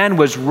 he then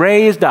was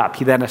raised up.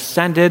 He then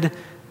ascended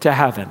to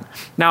heaven.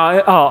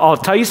 Now, I'll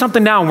tell you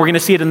something now, and we're going to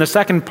see it in the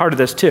second part of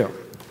this too.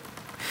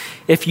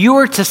 If you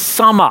were to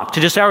sum up, to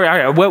just say, all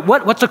right,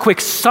 what's a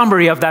quick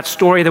summary of that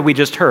story that we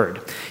just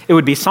heard? It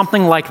would be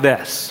something like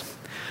this.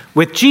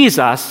 With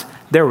Jesus,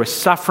 there was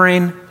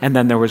suffering and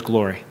then there was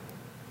glory.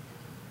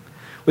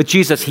 With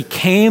Jesus, he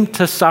came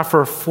to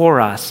suffer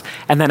for us.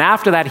 And then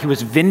after that, he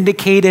was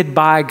vindicated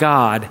by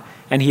God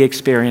and he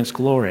experienced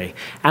glory.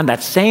 And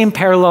that same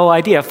parallel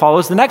idea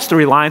follows the next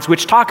 3 lines,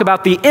 which talk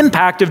about the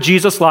impact of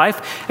Jesus'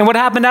 life and what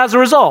happened as a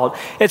result.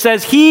 It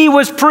says, he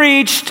was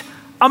preached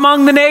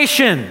among the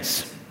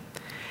nations.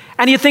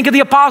 And you think of the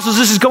apostles,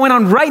 this is going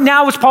on right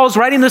now as Paul's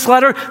writing this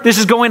letter. This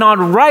is going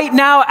on right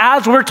now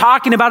as we're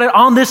talking about it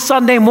on this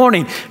Sunday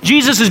morning.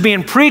 Jesus is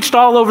being preached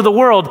all over the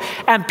world,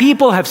 and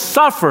people have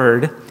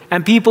suffered,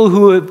 and people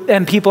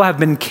have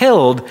been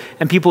killed,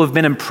 and people have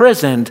been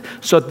imprisoned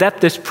so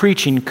that this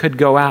preaching could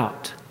go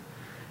out.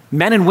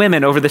 Men and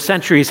women over the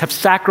centuries have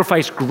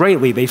sacrificed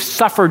greatly. They've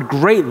suffered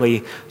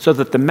greatly so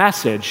that the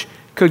message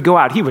could go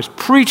out. He was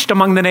preached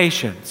among the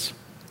nations.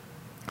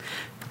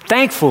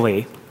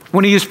 Thankfully,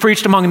 when he was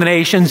preached among the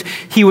nations,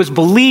 he was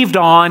believed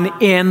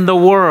on in the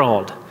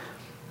world.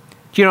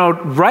 You know,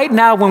 right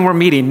now when we're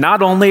meeting,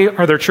 not only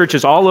are there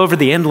churches all over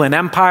the Inland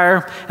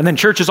Empire, and then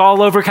churches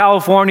all over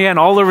California and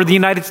all over the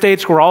United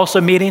States who are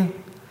also meeting.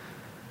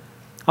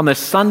 On this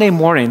Sunday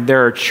morning,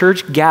 there are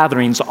church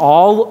gatherings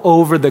all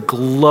over the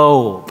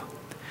globe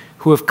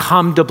who have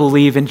come to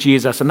believe in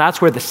Jesus. And that's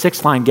where the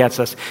 6th line gets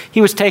us.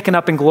 He was taken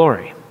up in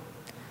glory.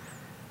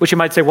 Which you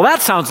might say, well,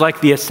 that sounds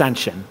like the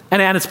ascension.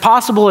 And it's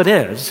possible it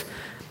is.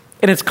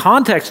 In its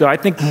context, though, I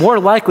think more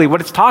likely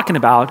what it's talking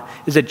about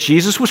is that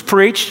Jesus was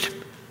preached,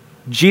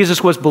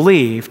 Jesus was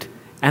believed,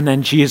 and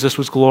then Jesus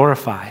was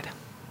glorified.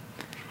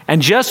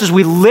 And just as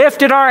we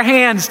lifted our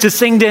hands to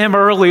sing to him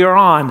earlier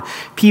on,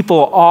 people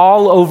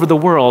all over the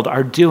world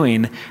are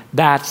doing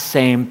that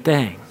same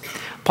thing.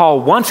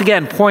 Paul once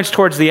again points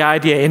towards the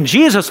idea in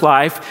Jesus'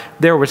 life,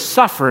 there was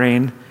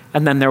suffering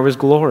and then there was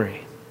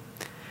glory.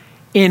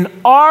 In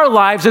our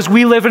lives, as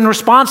we live in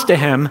response to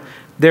him,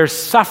 there's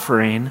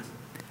suffering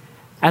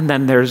and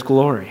then there's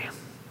glory.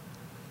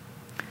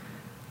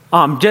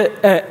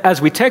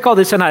 As we take all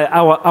this in,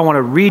 I want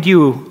to read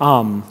you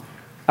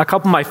a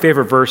couple of my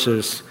favorite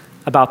verses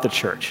about the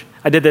church.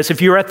 I did this.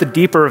 If you were at the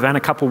Deeper event a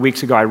couple of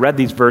weeks ago, I read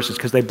these verses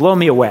because they blow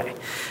me away.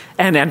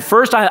 And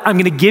first, I'm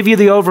going to give you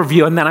the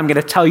overview, and then I'm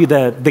going to tell you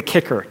the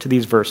kicker to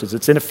these verses.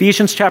 It's in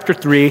Ephesians chapter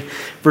 3,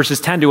 verses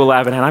 10 to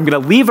 11, and I'm going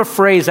to leave a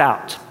phrase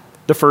out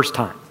the first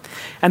time.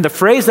 And the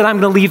phrase that I'm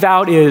going to leave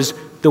out is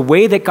the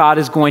way that God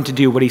is going to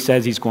do what he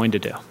says he's going to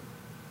do.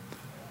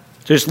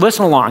 So just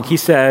listen along. He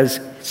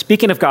says,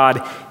 speaking of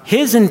God,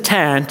 his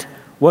intent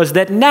was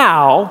that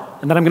now,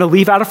 and then I'm going to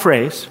leave out a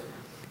phrase,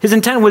 his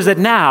intent was that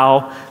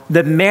now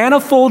the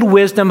manifold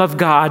wisdom of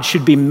God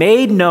should be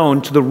made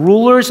known to the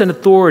rulers and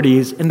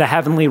authorities in the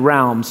heavenly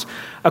realms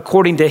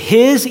according to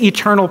his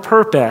eternal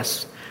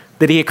purpose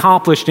that he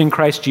accomplished in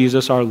Christ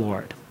Jesus our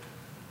Lord.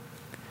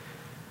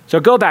 So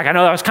go back. I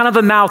know that was kind of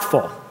a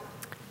mouthful.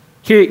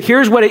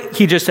 Here's what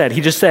he just said.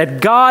 He just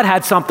said God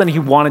had something he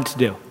wanted to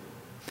do.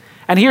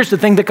 And here's the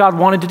thing that God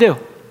wanted to do.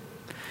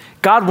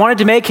 God wanted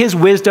to make his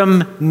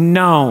wisdom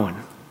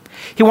known.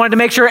 He wanted to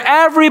make sure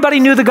everybody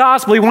knew the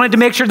gospel. He wanted to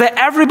make sure that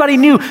everybody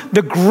knew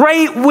the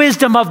great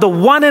wisdom of the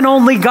one and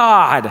only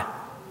God.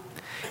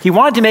 He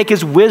wanted to make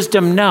his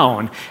wisdom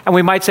known. And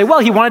we might say, well,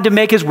 he wanted to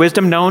make his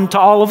wisdom known to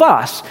all of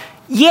us.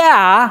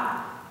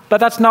 Yeah, but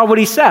that's not what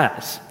he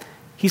says.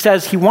 He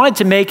says he wanted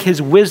to make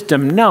his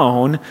wisdom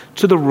known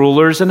to the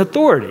rulers and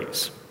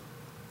authorities.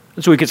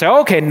 And so we could say,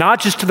 okay,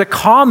 not just to the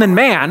common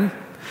man,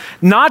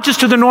 not just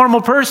to the normal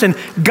person.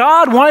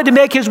 God wanted to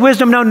make his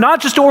wisdom known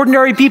not just to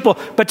ordinary people,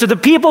 but to the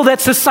people that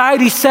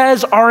society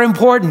says are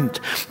important,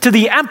 to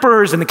the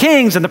emperors and the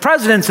kings and the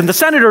presidents and the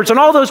senators and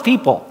all those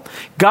people.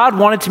 God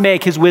wanted to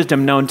make his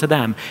wisdom known to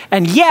them.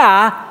 And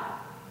yeah,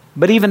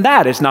 but even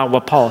that is not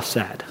what Paul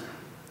said.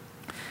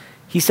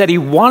 He said he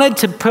wanted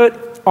to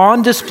put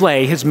on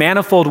display his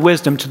manifold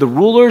wisdom to the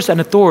rulers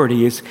and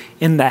authorities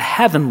in the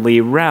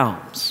heavenly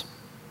realms.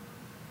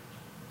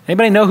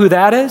 Anybody know who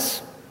that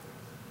is?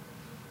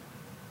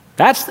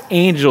 That's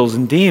angels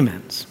and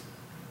demons.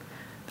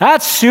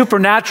 That's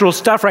supernatural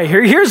stuff right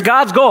here. Here's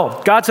God's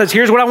goal. God says,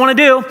 here's what I want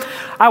to do.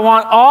 I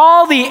want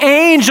all the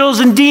angels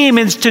and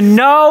demons to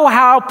know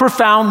how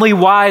profoundly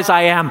wise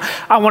I am.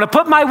 I want to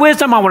put my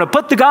wisdom, I want to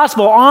put the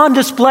gospel on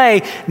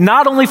display,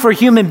 not only for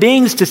human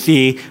beings to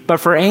see, but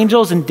for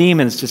angels and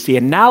demons to see.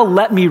 And now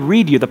let me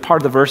read you the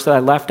part of the verse that I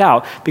left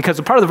out, because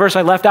the part of the verse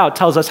I left out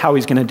tells us how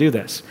he's going to do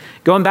this.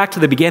 Going back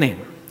to the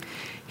beginning.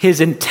 His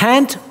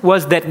intent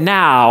was that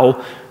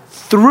now,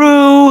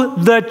 through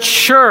the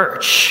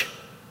church,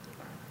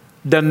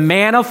 the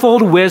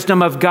manifold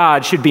wisdom of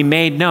God should be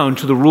made known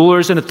to the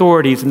rulers and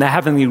authorities in the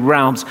heavenly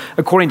realms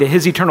according to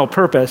his eternal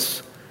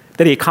purpose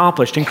that he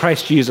accomplished in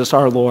Christ Jesus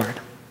our Lord.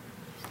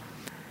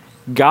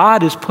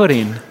 God is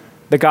putting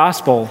the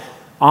gospel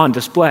on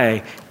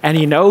display. And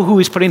you know who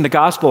he's putting the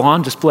gospel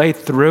on display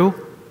through?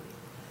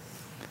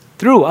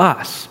 Through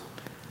us.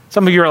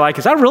 Some of you are like,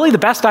 is that really the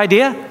best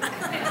idea?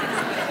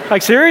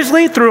 Like,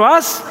 seriously? Through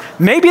us?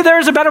 Maybe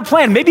there's a better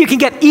plan. Maybe you can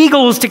get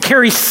eagles to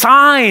carry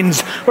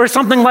signs or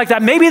something like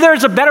that. Maybe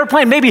there's a better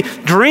plan. Maybe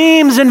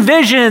dreams and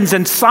visions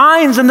and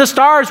signs in the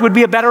stars would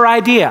be a better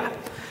idea.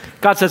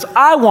 God says,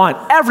 I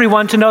want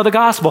everyone to know the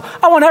gospel.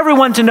 I want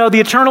everyone to know the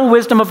eternal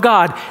wisdom of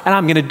God, and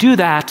I'm going to do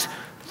that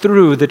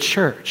through the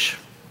church.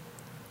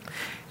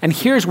 And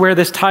here's where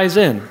this ties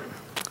in.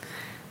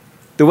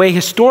 The way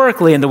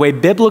historically and the way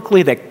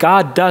biblically that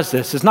God does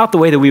this is not the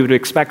way that we would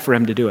expect for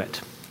him to do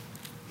it.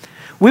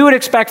 We would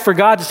expect for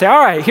God to say, all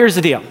right, here's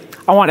the deal.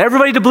 I want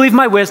everybody to believe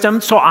my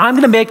wisdom, so I'm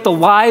going to make the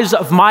lives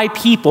of my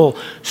people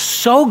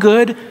so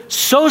good,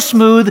 so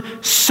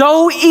smooth,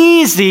 so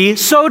easy,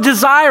 so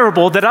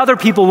desirable that other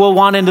people will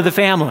want into the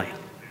family.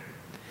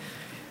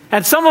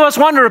 And some of us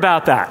wonder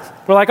about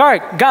that. We're like, all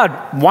right, God,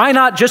 why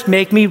not just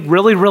make me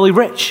really, really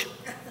rich?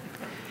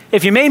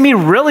 If you made me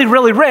really,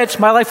 really rich,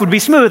 my life would be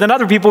smooth, and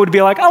other people would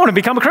be like, I want to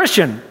become a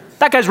Christian.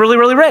 That guy's really,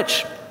 really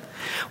rich.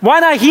 Why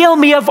not heal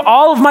me of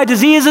all of my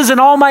diseases and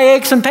all my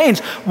aches and pains?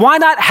 Why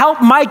not help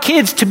my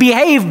kids to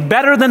behave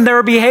better than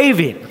they're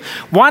behaving?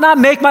 Why not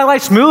make my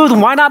life smooth?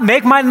 Why not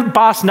make my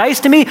boss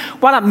nice to me?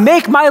 Why not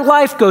make my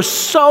life go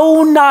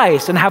so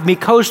nice and have me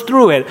coast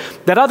through it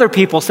that other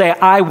people say,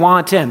 I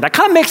want in? That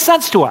kind of makes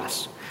sense to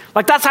us.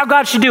 Like, that's how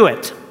God should do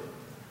it.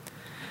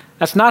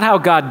 That's not how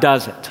God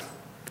does it.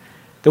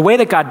 The way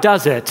that God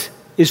does it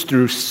is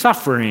through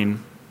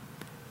suffering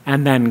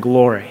and then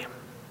glory.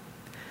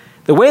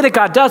 The way that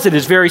God does it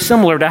is very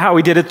similar to how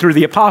he did it through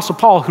the Apostle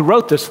Paul, who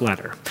wrote this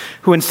letter,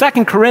 who in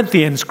 2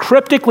 Corinthians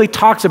cryptically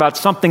talks about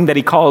something that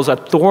he calls a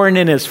thorn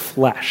in his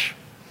flesh.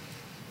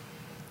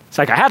 It's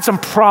like, I had some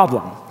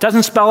problem.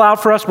 Doesn't spell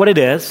out for us what it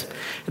is.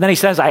 And then he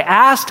says, I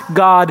asked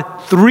God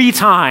 3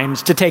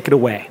 times to take it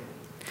away.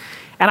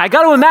 And I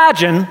got to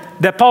imagine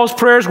that Paul's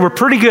prayers were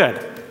pretty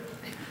good.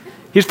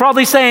 He was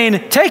probably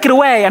saying, take it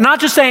away, and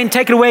not just saying,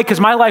 take it away because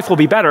my life will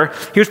be better.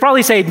 He was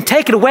probably saying,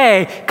 take it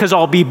away because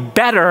I'll be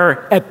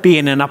better at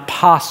being an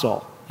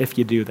apostle if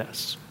you do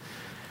this.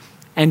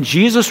 And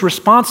Jesus'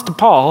 response to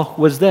Paul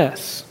was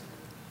this: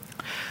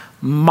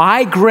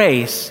 my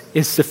grace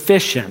is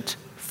sufficient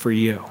for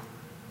you.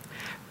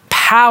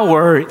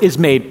 Power is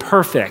made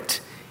perfect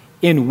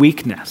in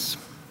weakness.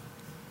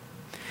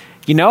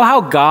 You know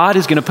how God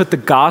is going to put the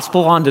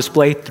gospel on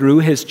display through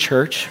his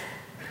church?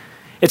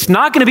 It's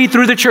not going to be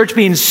through the church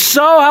being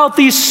so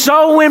healthy,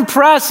 so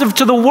impressive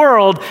to the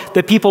world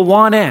that people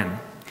want in.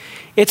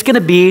 It's going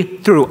to be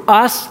through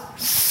us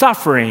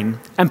suffering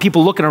and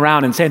people looking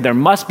around and saying there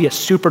must be a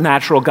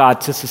supernatural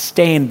God to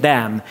sustain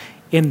them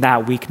in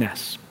that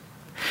weakness.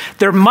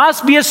 There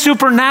must be a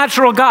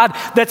supernatural God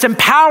that's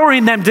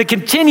empowering them to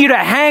continue to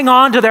hang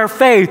on to their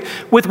faith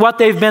with what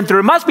they've been through.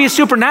 It must be a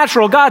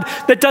supernatural God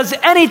that does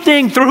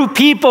anything through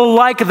people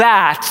like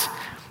that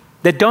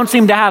don't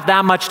seem to have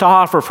that much to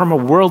offer from a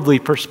worldly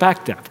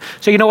perspective.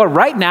 So you know what?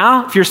 Right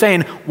now, if you're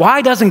saying,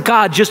 why doesn't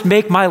God just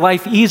make my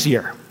life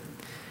easier?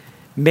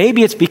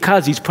 Maybe it's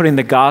because he's putting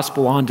the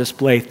gospel on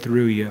display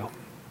through you.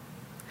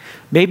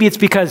 Maybe it's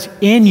because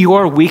in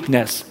your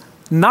weakness,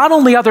 not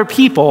only other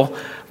people,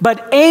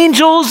 but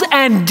angels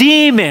and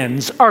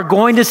demons are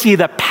going to see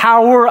the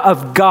power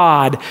of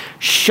God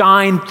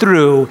shine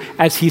through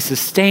as he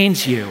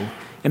sustains you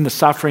in the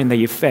suffering that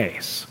you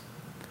face.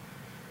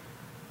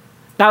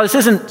 Now, this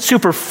isn't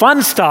super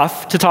fun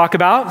stuff to talk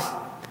about.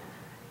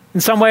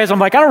 In some ways, I'm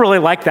like, I don't really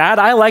like that.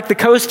 I like the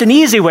coast and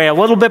easy way a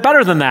little bit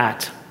better than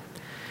that.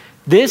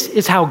 This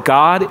is how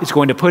God is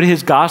going to put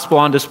his gospel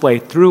on display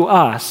through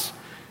us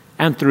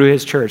and through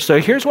his church. So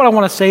here's what I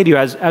want to say to you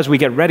as we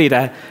get ready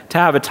to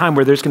have a time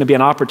where there's going to be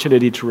an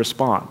opportunity to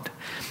respond.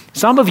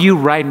 Some of you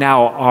right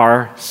now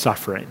are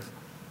suffering.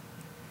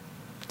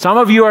 Some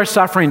of you are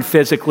suffering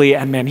physically,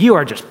 and man, you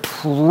are just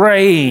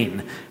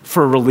praying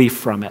for relief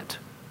from it.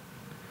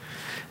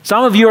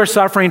 Some of you are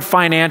suffering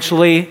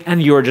financially,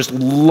 and you are just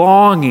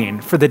longing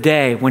for the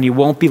day when you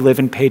won't be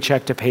living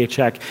paycheck to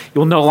paycheck.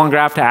 You'll no longer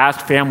have to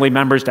ask family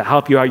members to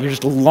help you out. You're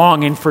just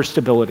longing for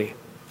stability.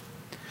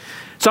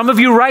 Some of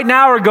you right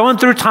now are going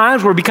through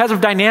times where because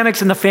of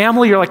dynamics in the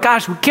family, you're like,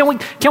 gosh, can't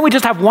we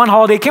just have one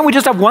holiday? Can't we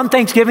just have one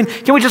Thanksgiving?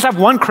 Can't we just have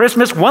one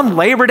Christmas, one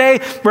Labor Day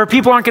where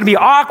people aren't going to be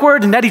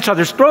awkward and at each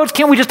other's throats?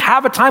 Can't we just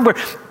have a time where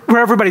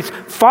everybody's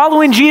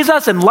following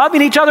Jesus and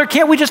loving each other?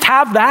 Can't we just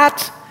have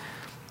that?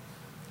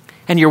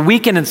 And you're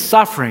weakened and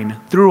suffering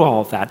through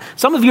all of that.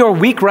 Some of you are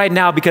weak right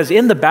now because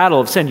in the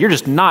battle of sin, you're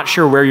just not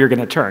sure where you're going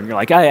to turn. You're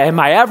like, am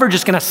I ever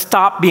just going to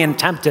stop being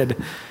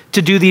tempted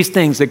to do these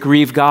things that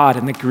grieve God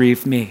and that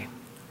grieve me?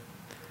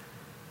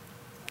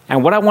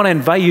 And what I want to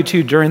invite you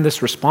to during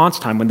this response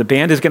time, when the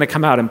band is going to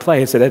come out and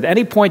play, is that at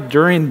any point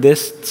during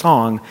this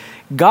song,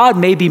 God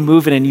may be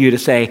moving in you to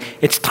say,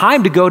 it's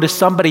time to go to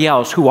somebody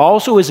else who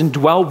also is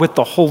indwelt with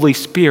the Holy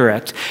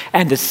Spirit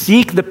and to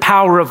seek the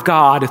power of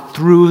God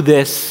through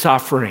this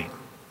suffering.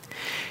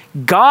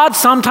 God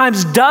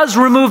sometimes does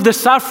remove the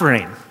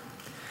suffering,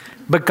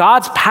 but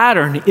God's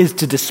pattern is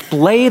to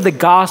display the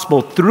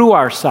gospel through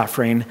our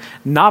suffering,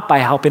 not by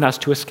helping us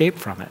to escape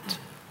from it.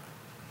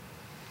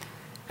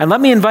 And let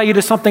me invite you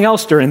to something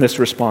else during this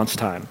response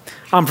time.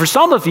 For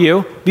some of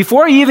you,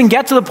 before you even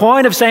get to the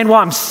point of saying, well,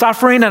 I'm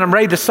suffering and I'm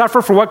ready to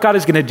suffer for what God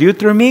is going to do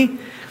through me,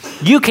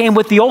 you came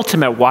with the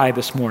ultimate why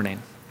this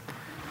morning.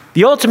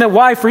 The ultimate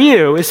why for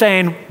you is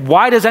saying,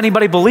 why does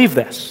anybody believe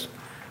this?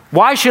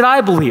 Why should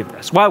I believe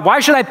this? Why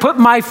should I put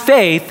my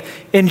faith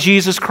in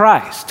Jesus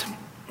Christ?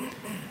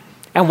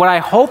 And what I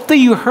hope that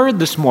you heard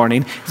this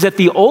morning is that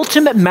the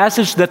ultimate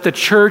message that the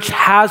church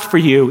has for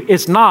you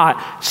is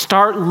not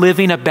start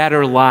living a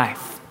better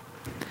life.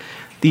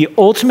 The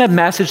ultimate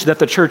message that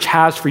the church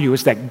has for you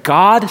is that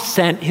God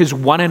sent his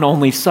one and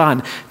only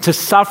Son to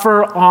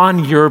suffer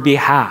on your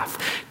behalf,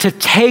 to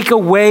take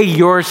away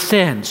your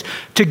sins,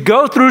 to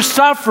go through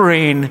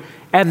suffering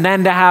and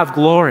then to have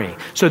glory,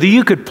 so that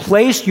you could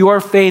place your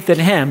faith in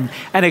him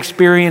and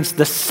experience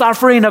the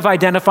suffering of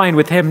identifying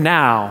with him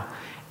now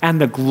and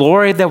the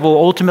glory that will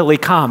ultimately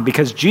come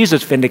because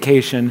Jesus'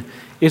 vindication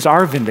is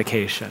our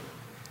vindication.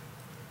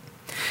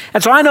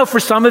 And so I know for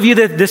some of you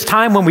that this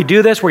time when we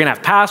do this, we're going to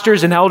have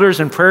pastors and elders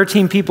and prayer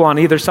team people on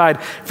either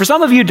side. For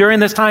some of you during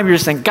this time, you're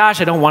just saying,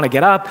 gosh, I don't want to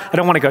get up. I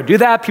don't want to go do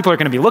that. People are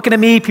going to be looking at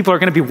me. People are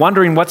going to be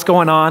wondering what's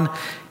going on.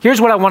 Here's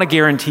what I want to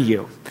guarantee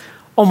you.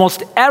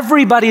 Almost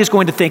everybody is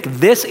going to think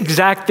this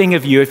exact thing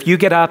of you if you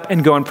get up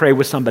and go and pray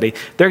with somebody.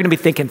 They're going to be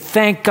thinking,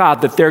 thank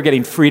God that they're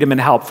getting freedom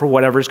and help for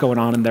whatever's going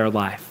on in their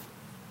life.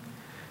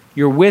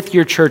 You're with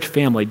your church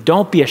family.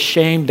 Don't be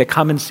ashamed to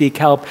come and seek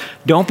help.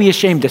 Don't be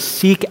ashamed to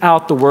seek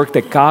out the work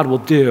that God will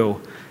do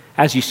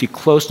as you seek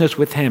closeness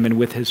with him and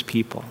with his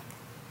people.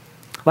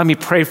 Let me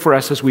pray for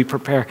us as we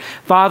prepare.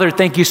 Father,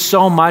 thank you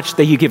so much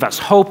that you give us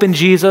hope in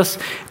Jesus.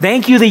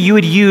 Thank you that you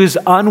would use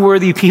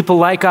unworthy people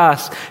like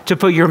us to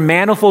put your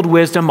manifold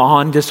wisdom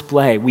on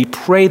display. We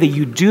pray that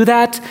you do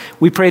that.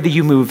 We pray that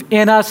you move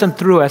in us and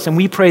through us. And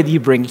we pray that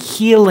you bring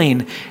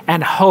healing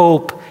and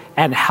hope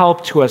and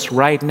help to us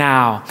right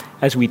now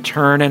as we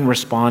turn and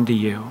respond to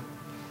you.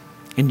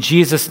 In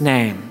Jesus'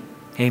 name,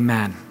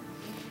 amen.